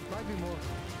 Might be more.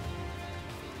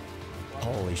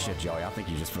 Holy shit, Joey. I think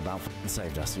you just about f***ing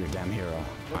saved us. You're a damn hero.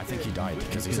 I think he died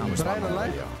because he's not responding to the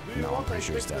Brian radio. No, I'm pretty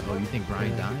sure he's dead. Oh, you think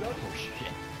Brian died? Oh shit.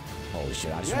 Holy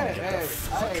shit, I just want to get the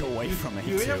fuck away from me,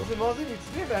 You hear too. the Mosin?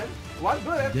 It's me, man. One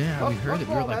bullet. Yeah, we heard it.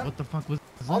 We were more, like, man. what the fuck was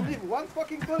Only that? one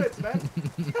fucking bullet, man.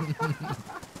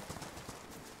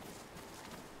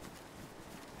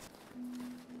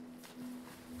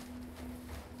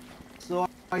 So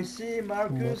I see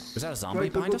Marcus. Is that a zombie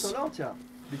behind us?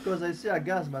 Because I see a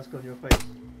gas mask on your face,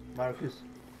 Marcus.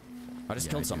 I just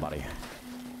killed somebody.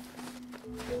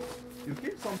 You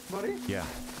killed somebody? Yeah.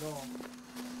 No.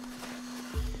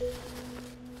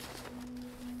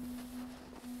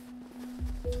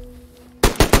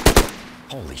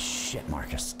 Holy shit,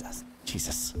 Marcus.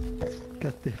 Jesus.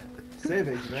 God damn.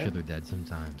 Savage, Sure, man. they're dead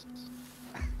sometimes.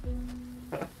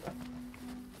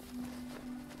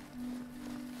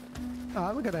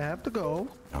 I'm gonna have to go.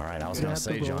 Alright, I was You gonna have to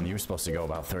say, go. John, you were supposed to go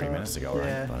about 30 minutes ago, right?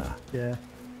 Yeah, But,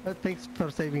 yeah. Thanks for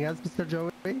saving us, Mr.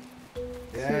 Joey. See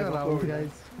Yeah, you no around, problem. guys.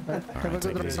 Have a alright,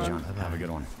 take good it easy, run. John. Have a good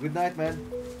one. Good night, man.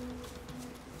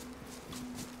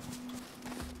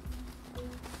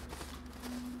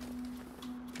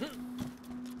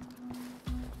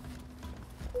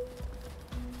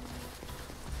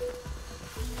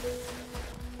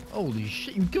 Holy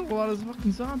shit, you killed a lot of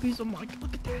fucking zombies. Oh my god,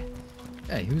 look at that.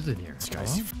 Hey, who's in here? This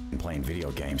guy's f***ing playing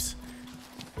video games.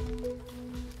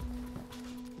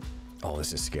 Oh,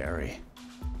 this is scary.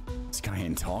 This guy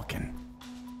ain't talking.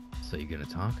 So you gonna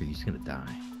talk or you just gonna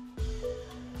die?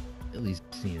 At least,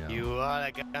 you know. You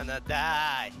are gonna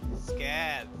die.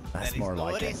 Scared. That's there more is no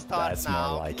like it. restart That's now.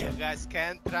 more like you it. guys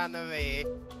can't run away.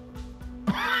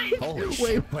 Holy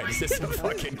shit. Wait, is this a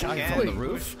fucking guy Can't from the push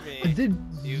roof? me. Did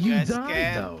You you guys die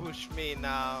can't though? push me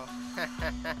now.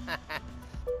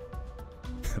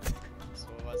 So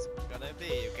what's gonna be?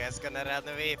 You guys gonna run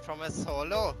away from a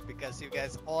solo? Because you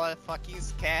guys all fucking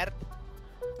scared?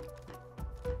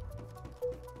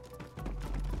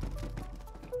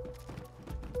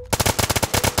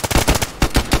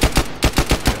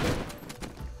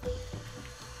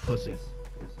 Pussy.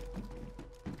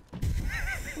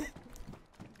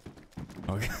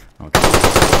 Okay. Okay.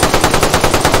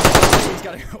 He's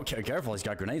got okay, careful, he's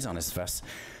got grenades on his vest.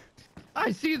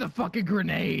 I see the fucking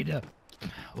grenade.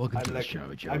 Welcome I'm to like, the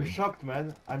show, Joey. I'm shocked,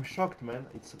 man. I'm shocked, man.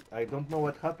 I don't know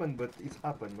what happened, but it's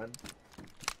happened, man.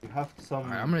 You have some.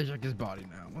 Alright, I'm gonna check his body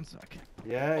now. 1 second.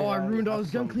 Yeah. Oh, I yeah, ruined you all have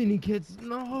his gun some- cleaning kits.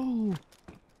 No.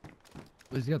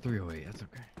 But he's got 308. That's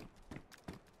okay.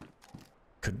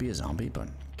 Could be a zombie, but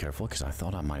careful, because I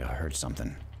thought I might have heard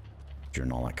something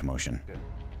during all that commotion. Okay.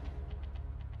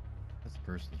 That's the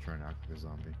person trying to act like a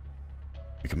zombie.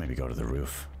 We could maybe go to the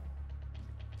roof.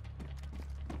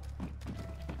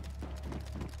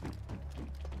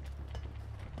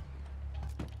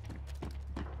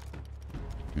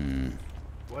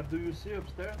 What do you see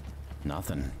upstairs?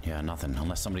 Nothing. Yeah, nothing.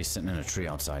 Unless somebody's sitting in a tree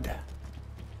outside. Okay.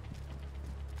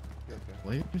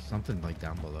 Well, there's something like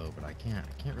down below, but I can't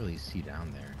really see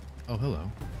down there. Oh,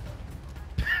 hello.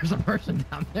 There's a person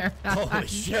down there. Holy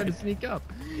He's trying to shit. sneak up.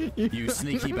 You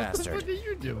sneaky bastard. What are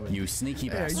you doing? You sneaky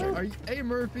Hey, bastard. hey,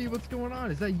 Murphy, what's going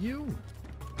on? Is that you?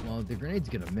 Well, the grenade's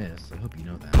gonna miss. I hope you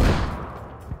know that.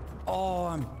 Oh,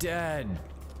 I'm dead.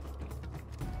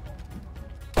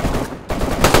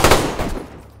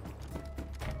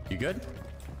 You good?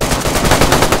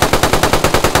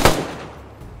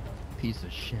 Piece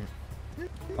of shit.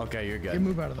 Okay, you're You good.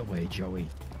 move out of the way, Joey.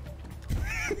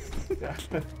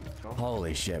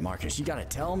 Holy shit, Marcus, you gotta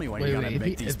tell me when Wait, you're gonna wait,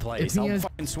 make these plays. I'll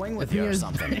fucking swing with you or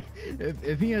something.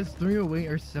 if he has 308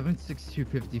 or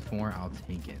 76254, I'll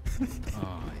take it.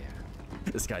 Oh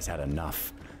yeah. This guy's had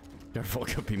enough. Careful,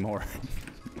 could be more.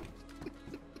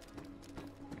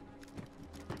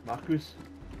 Marcus,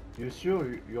 you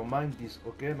sure your mind is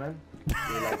okay, man?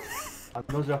 You're like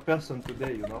another person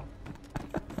today, you know?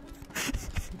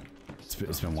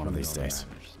 It's been one of these days.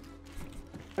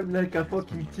 I'm like a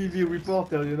fucking TV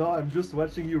reporter, you know? I'm just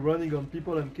watching you running on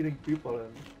people and killing people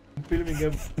and filming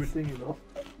everything, you know?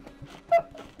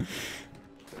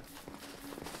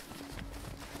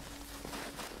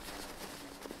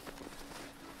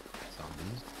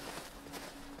 Zombies.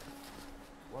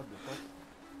 What the fuck?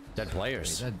 Dead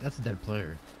players. Wait, that's a dead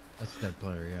player. That's a dead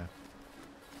player, yeah.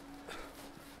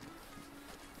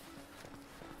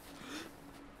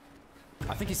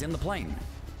 I think he's in the plane.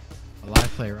 A live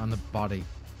player on the body.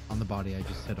 On the body, I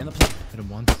just hit him. In the plane. Hit him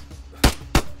once.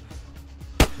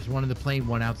 There's one in the plane,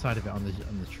 one outside of it on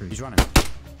the tree. He's running.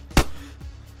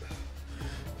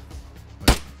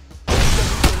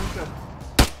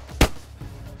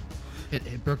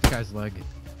 It broke the guy's leg.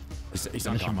 He's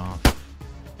on Finish him top. off.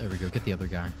 There we go. Get the other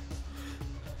guy.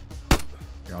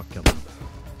 Here, I'll kill him.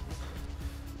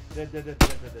 Dead.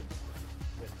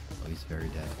 Oh, he's very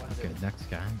dead. Okay, next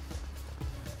guy.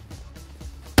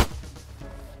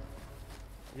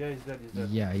 Yeah, he's dead.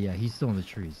 Yeah, he's still in the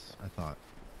trees. I thought.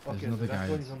 There's Okay, another so that guy. one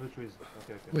that's- is on the trees.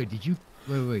 Okay. Wait, did you?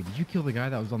 Wait. Did you kill the guy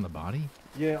that was on the body?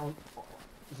 Yeah,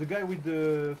 the guy with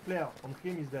the flare on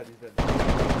him is dead.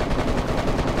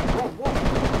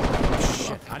 Whoa!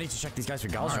 Shit, I need to check these guys for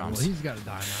gauze Alright, rounds. well, he's got to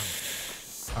die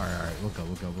now. Alright, we'll go.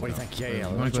 What do you think? Yeah, You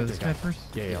let wanna me go check this this guy guy first?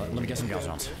 Yeah, let me get some gauss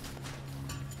rounds.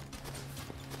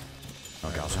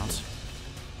 Oh, gauss rounds?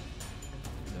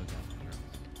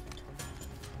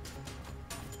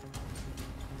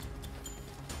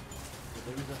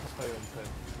 There is a fire inside.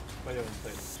 Fire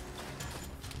inside.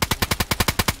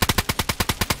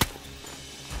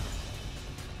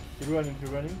 Keep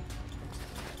running.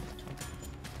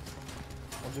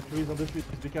 On the trees,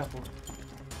 be careful.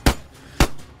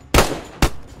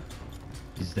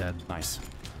 He's dead. Nice.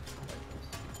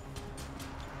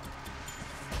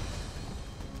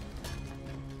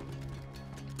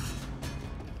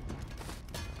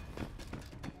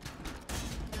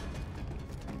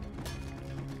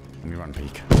 Let me run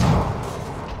peek.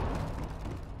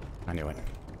 I knew it.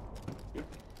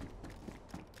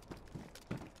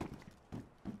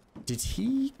 Did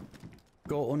he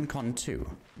go uncon too?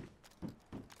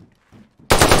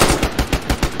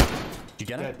 Did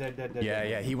you get it? Dead.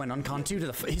 Yeah, he went uncon too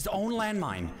to his own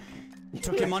landmine.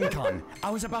 Took him uncon.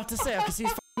 I was about to say, I could see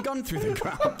his fucking gun through the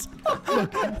ground.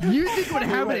 Look, you think what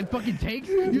happened in fucking takes?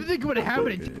 You think what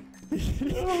happened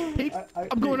in takes?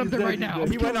 I'm going up there right now.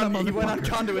 He went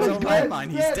uncon to his own landmine.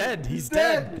 He's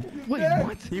dead. Wait,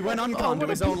 what? He went uncon to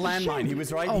his own landmine. He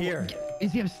was right here.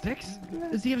 Does he have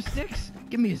sticks?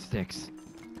 Give me his sticks.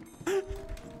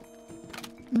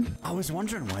 I was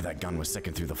wondering why that gun was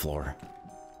sticking through the floor.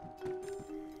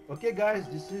 Okay guys,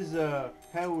 this is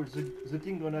how the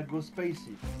thing gonna go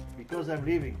spacey. Because I'm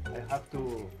leaving, I have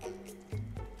to,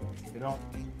 you know,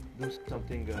 do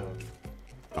something.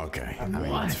 Okay, I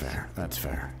mean, that's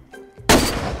fair.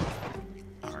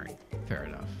 Alright, fair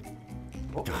enough.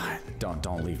 God,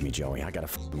 don't leave me, Joey. I gotta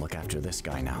look after this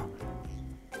guy now.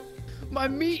 My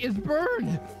meat is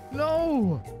burned!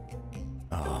 No!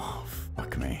 Oh,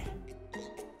 fuck me.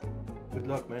 Good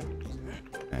luck, man.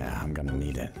 Yeah, I'm gonna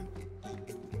need it.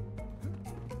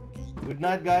 Good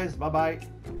night, guys. Bye-bye.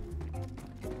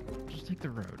 Just take the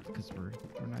road, because we're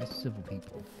nice civil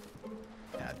people.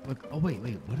 Yeah, look, oh wait,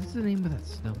 what is the name of that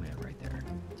snowman right there?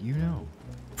 Do you know?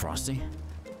 Frosty?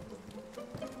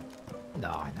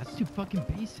 No, that's too fucking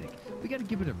basic. We gotta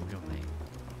give it a real name.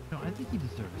 No, I think he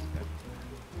deserves respect.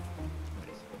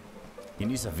 He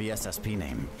needs a VSSP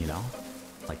name, you know?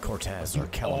 Like Cortez or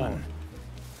Kellerman.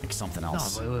 Like something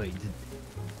else. No, wait.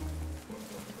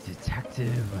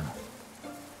 Detective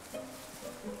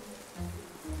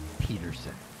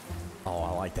Peterson. Oh,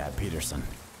 I like that, Peterson.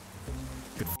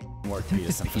 Good work,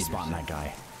 Peterson, for spotting that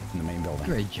guy in the main building.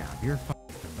 Great job. You're fucking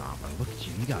phenomenal. Look at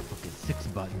you. You got fucking 6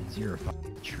 buttons. You're a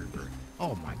fucking trooper.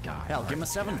 Oh my god. Hell, give him a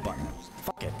 7th button.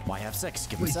 Fuck it. Why have 6?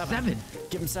 Give him 7. 7.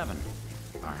 Give him 7.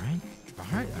 Alright.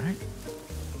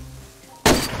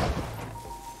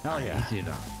 Hell yeah. Easy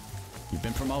enough. You've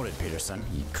been promoted, Peterson.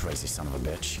 You crazy son of a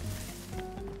bitch.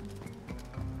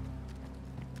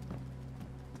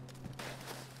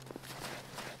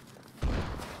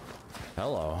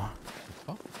 Hello.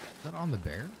 Oh, is that on the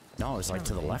bear? No, it's like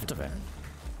to the left of it.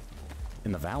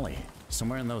 In the valley.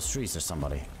 Somewhere in those trees there's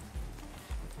somebody.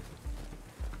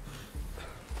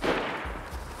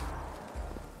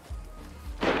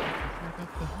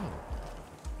 Up the hill.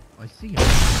 I see him.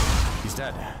 He's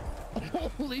dead.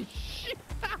 Holy shit!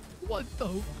 What the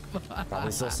fuck?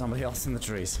 Probably still somebody else in the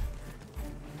trees.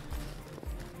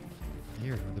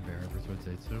 Here, the bear ever would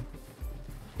say so.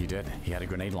 He did. He had a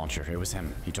grenade launcher. It was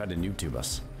him. He tried to noob tube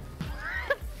us.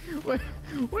 Wait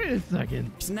a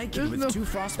second. He's naked with 2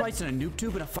 frostbites and a noob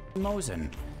tube and a fucking Mosin.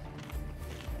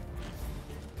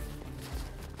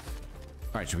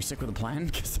 Alright, should we stick with the plan?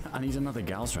 Because I need another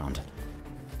gals round.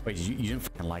 Wait, you didn't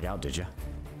fucking lag out, did you?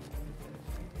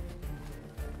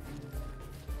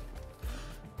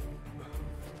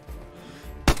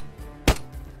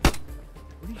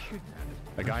 What are you shooting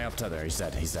at? A guy up to there. He's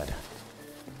dead. He's dead.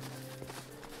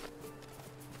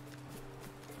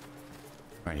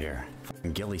 Right here.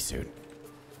 Fucking ghillie suit.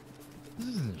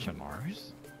 This isn't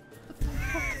Chamaris.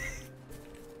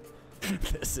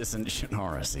 This isn't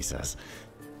Shinoris, he says.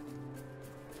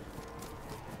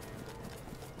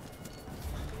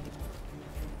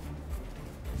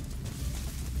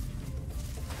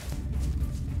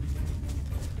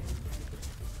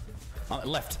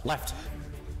 Left.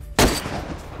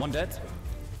 One dead.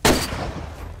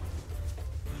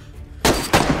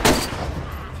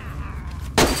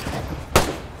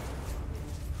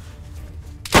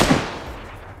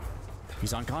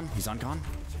 He's on con.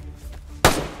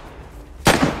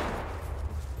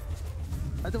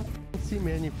 I don't see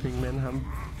me anything, man.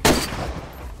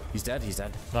 He's dead.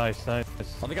 Nice.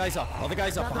 Other guys up.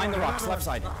 Behind the rocks, left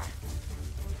side.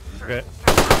 Okay.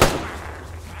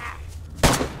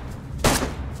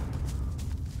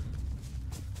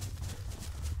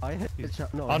 I hit He's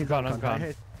shot. No, uncon, I uncon.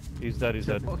 hit. He's dead, he's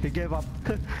dead. Oh, he gave up.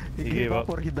 he gave up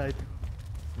or he died.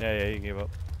 Yeah, he gave up.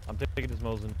 I'm taking his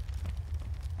Mosin.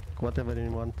 Whatever you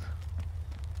want.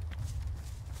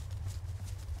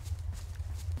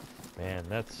 Man,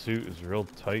 that suit is real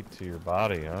tight to your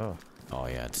body, huh? Oh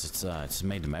yeah, it's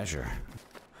made to measure.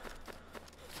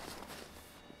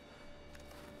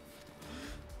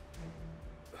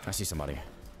 I see somebody.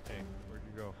 Hey, where'd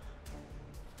you go?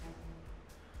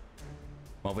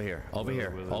 Over here. Over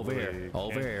here. Over here.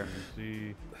 Over here.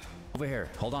 See. Over here.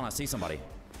 Hold on, I see somebody.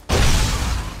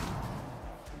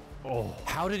 Oh.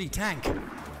 How did he tank?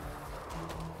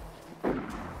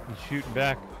 He's shooting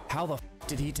back. How the f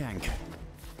did he tank?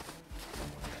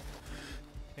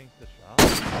 Tank the shot.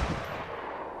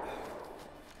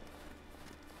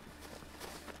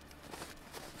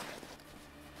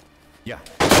 Yeah.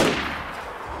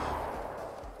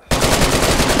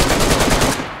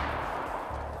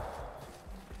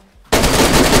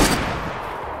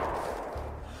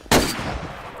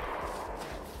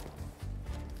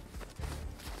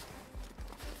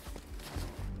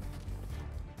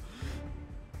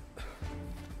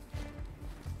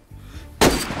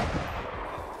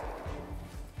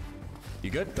 You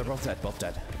good? They're both dead. Both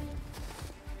dead.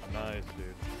 Nice,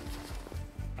 dude.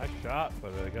 I shot,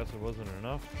 but I guess it wasn't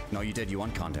enough. No, you did. You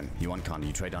unconned him. You unconned.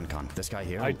 You trade uncon. This guy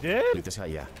here. I did? Look, this guy,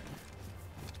 yeah.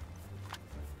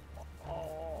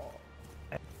 Oh,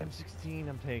 M16,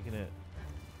 I'm taking it.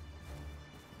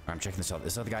 I'm checking this out.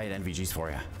 This other guy had NVGs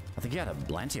for you. I think he had a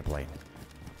Lancia plate.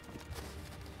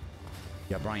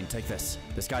 Yeah, Brian, take this.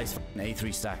 This guy's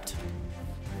A3 stacked.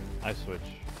 I switch.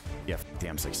 Yeah, the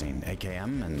M16.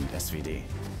 AKM and SVD.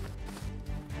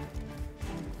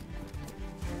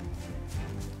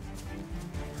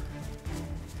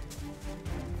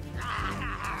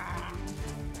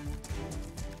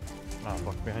 Ah,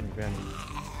 fuck, behind you, behind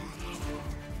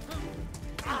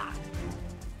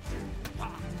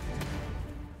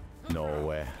you. No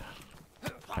way.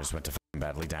 I just went to f***ing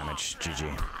badly damaged.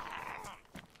 GG.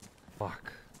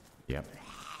 Fuck. Yep.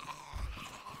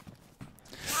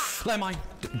 Landmine!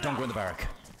 Don't go in the barrack.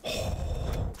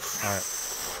 Alright.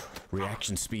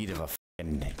 Reaction speed of a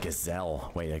f***ing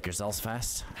gazelle. Wait, a gazelle's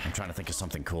fast? I'm trying to think of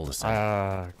something cool to say.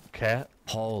 Cat?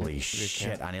 Holy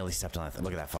shit, I nearly stepped on that.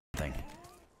 Look at that f***ing thing.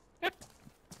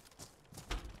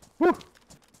 Woo!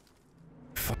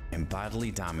 Fucking badly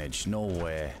damaged. No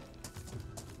way.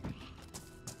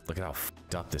 Look at how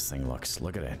f***ed up this thing looks.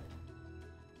 Look at it.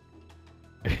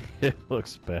 It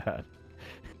looks bad.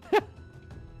 The f***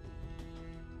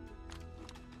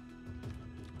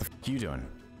 you doing?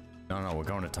 No, we're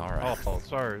going to Tara. Oh,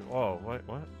 sorry. Oh, what?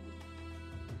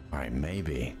 Alright,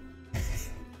 maybe. Let's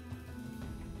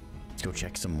go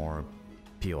check some more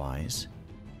POIs.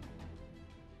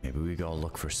 Maybe we go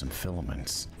look for some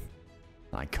filaments.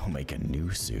 I go make a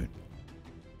new suit.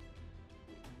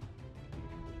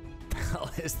 The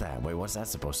hell is that? Wait, what's that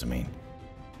supposed to mean?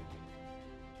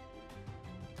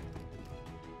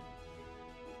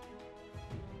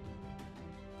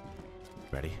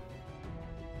 Ready?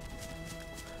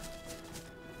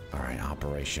 Alright,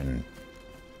 operation.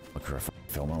 Look for a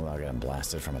filament without getting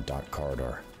blasted from a dark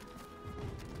corridor.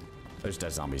 There's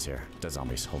dead zombies here. Dead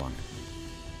zombies. Hold on.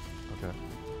 Okay.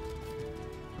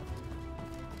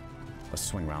 Let's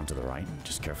swing round to the right.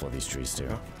 Just careful of these trees too.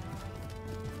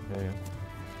 Yeah.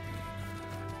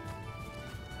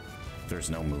 If there's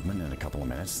no movement in a couple of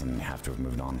minutes, then you have to have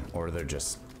moved on. Or they're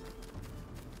just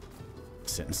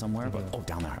sitting somewhere. But oh,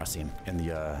 down there. I see him in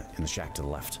the shack to the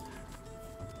left.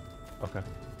 Okay.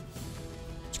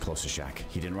 It's close to shack.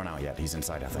 He didn't run out yet. He's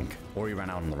inside, I think. Or he ran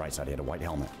out on the right side. He had a white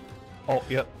helmet. Oh,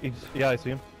 yeah. Yeah, I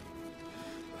see him.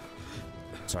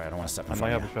 Sorry, I don't want to step in I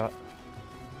front might of have you. a shot.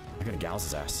 I'm gonna gouge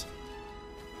his ass.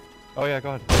 Oh, yeah, go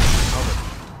ahead.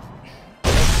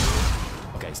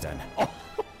 Okay, he's dead.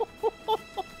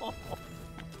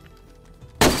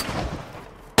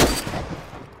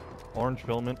 Orange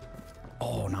filament.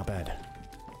 Oh, not bad.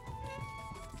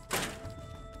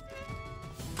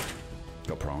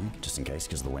 Go prone, just in case,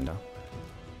 because of the window.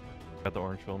 Got the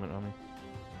orange filament on me.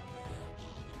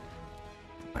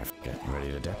 Alright, f*** it. You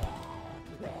ready to dip?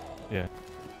 Yeah.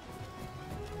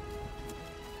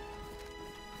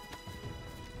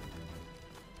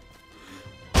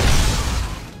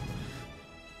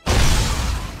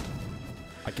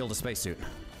 I killed a spacesuit.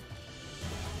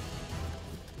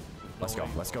 Let's go.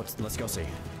 Let's go see.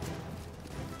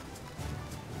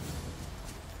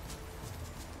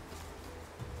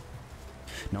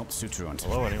 Nope, suit's ruined.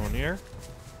 Hello, anyone here?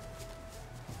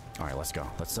 Alright, let's go.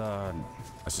 Let's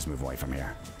just move away from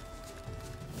here.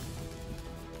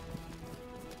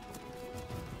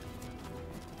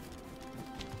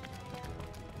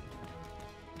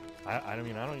 I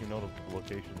mean, I don't even know the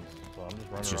locations, so I'm just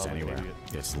running It's just around like an anywhere.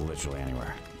 idiot. It's literally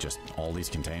anywhere. Just all these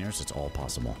containers, it's all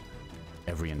possible.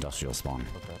 Every industrial spawn.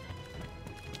 Okay.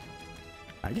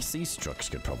 I guess these trucks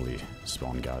could probably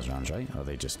spawn guys around, right? Or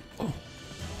they just... Oh!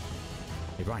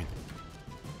 Hey, Brian.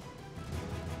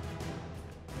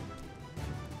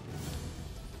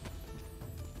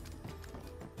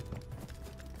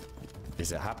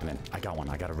 Is it happening? I got one.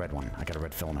 I got a red one. I got a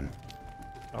red filament.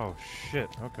 Oh shit,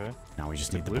 okay. Now we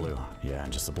just need the blue. Yeah,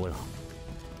 and just the blue.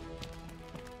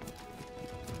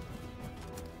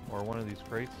 Or one of these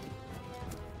crates.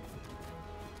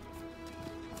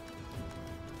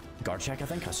 Guard check, I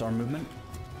think. I saw a movement.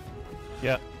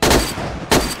 Yeah.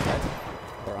 Dead.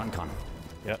 Or uncon.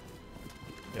 Yeah.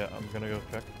 Yeah, I'm gonna go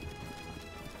check.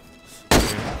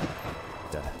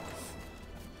 Dead.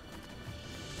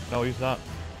 No, he's not.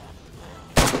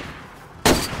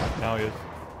 Now he is.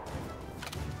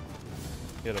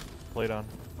 He had a plate on.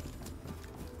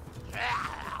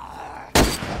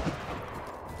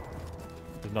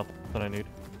 There's nothing I need.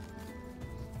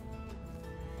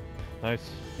 Nice.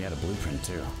 He had a blueprint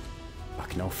too.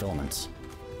 Fuck, no filaments.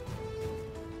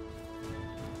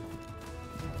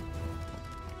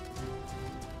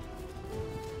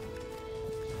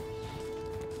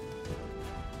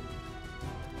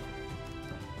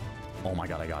 Oh my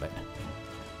god, I got it.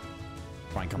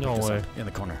 Brian, come pick this up in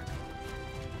the corner.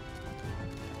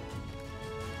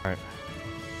 Alright.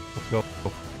 Let's go.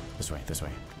 This way, this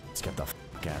way. Let's get the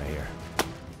fuck out of here.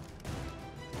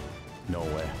 No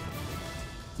way.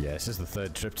 Yeah, this is the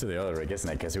third trip to the other rig, isn't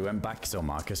it? Because we went back so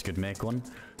Marcus could make one.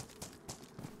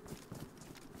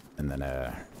 And then,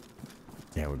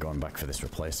 yeah, we're going back for this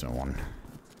replacement one.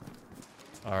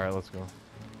 Alright, let's go.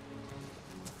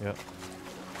 Yep.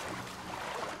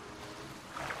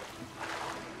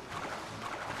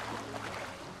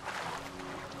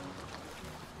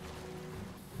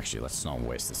 Actually, let's not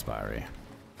waste this battery.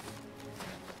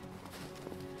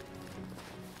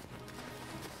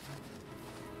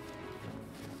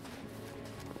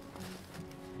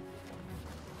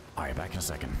 Alright, back in a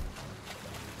second.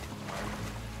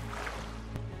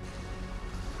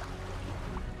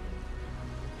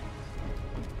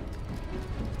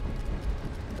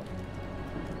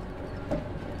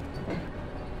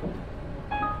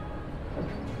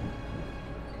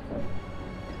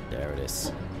 There it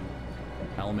is.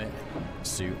 Helmet,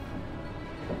 suit,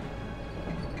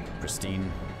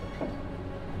 pristine.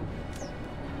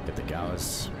 Get the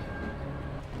gauze.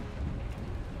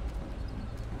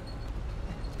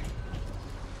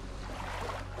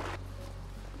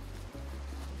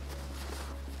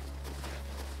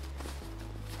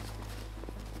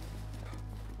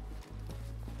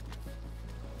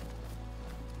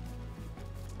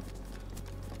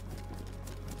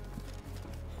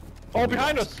 Oh,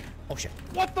 behind us! Oh shit.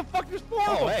 What the fuck? There's four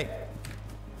of Oh, them! hey!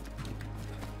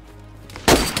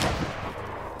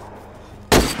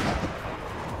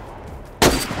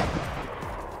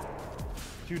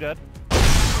 Two dead.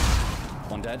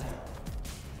 One dead.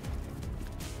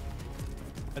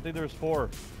 I think there's four.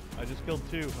 I just killed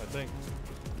two, I think.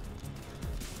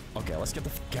 Okay, let's get the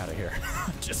fuck out of here.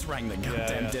 Just rang the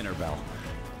goddamn dinner bell.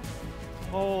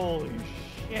 Holy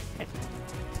shit.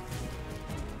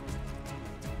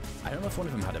 I don't know if one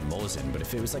of them had a Mosin, but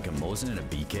if it was like a Mosin and a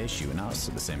BK shooting at us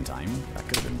at the same time, that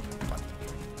could have been fun.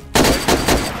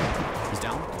 He's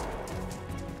down.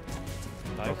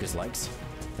 Nice. Broke his legs.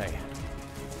 Hey.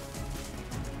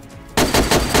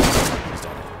 He's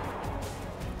dead.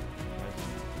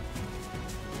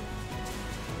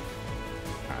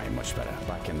 Alright, much better.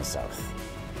 Back in the south.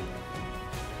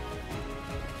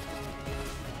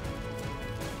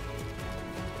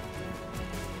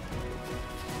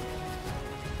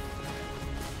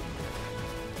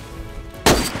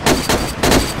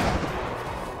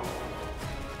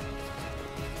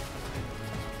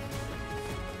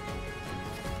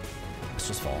 Let's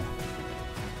just fall.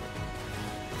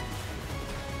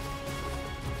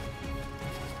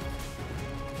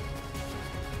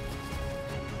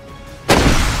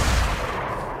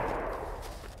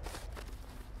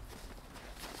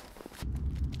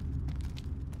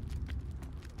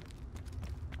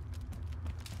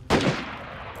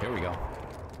 Here we go.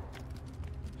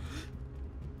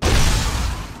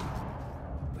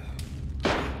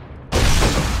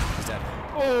 He's dead.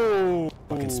 Oh!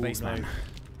 Fucking spaceman. Nice.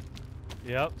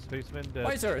 Yep, spaceman dead.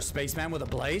 Why is there a spaceman with a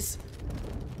blaze?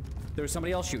 There was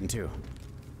somebody else shooting too.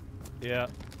 Yeah,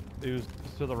 he was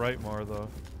to the right more though.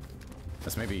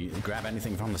 Let's maybe grab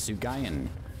anything from the suit guy and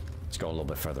let's go a little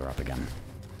bit further up again.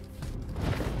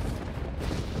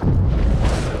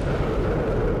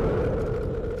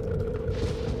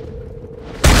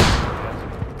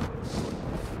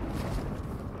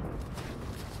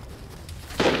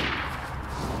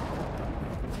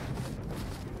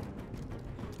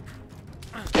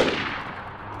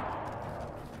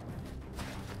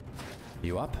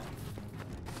 You up?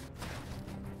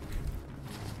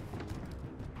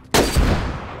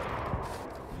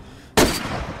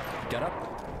 Get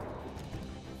up.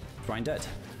 Brian dead.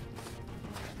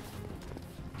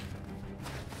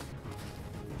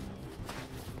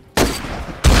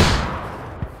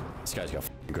 This guy's got a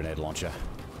f***ing grenade launcher.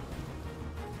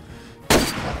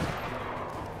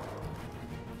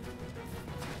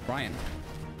 Brian.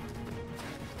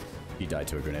 He died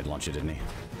to a grenade launcher, didn't he?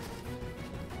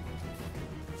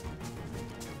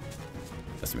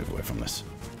 Let's move away from this.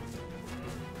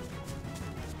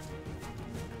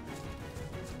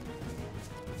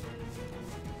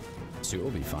 Suit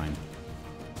will be fine.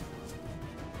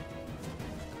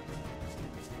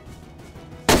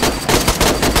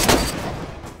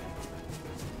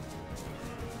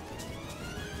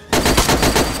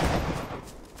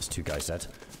 There's two guys dead.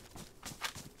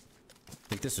 I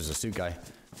think this was a suit guy.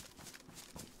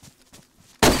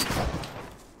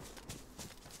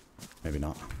 Maybe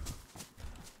not.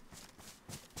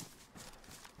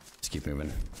 Let's keep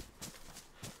moving.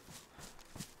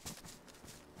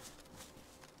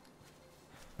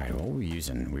 Alright, what were we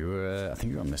using? We were, I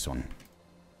think we were on this one.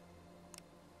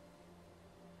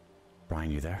 Brian,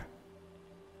 you there?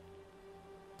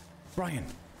 Brian!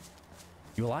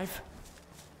 You alive?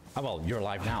 Oh, well, you're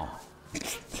alive now.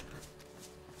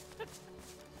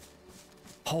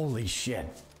 Holy shit.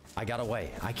 I got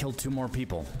away. I killed 2 more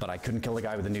people, but I couldn't kill the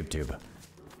guy with the noob tube.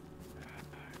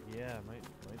 Yeah, it might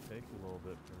take a little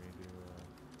bit for me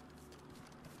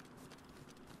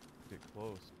to get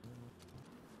close.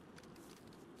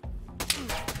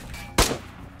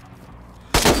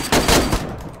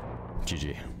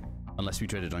 GG. Unless we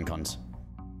traded on cons.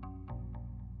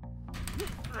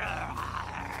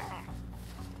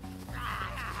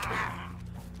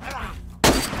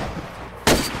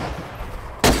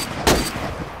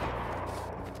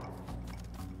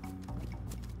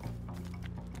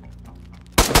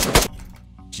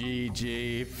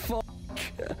 GG. Fuck.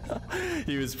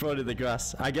 He was prone in the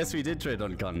grass. I guess we did trade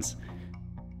on cons.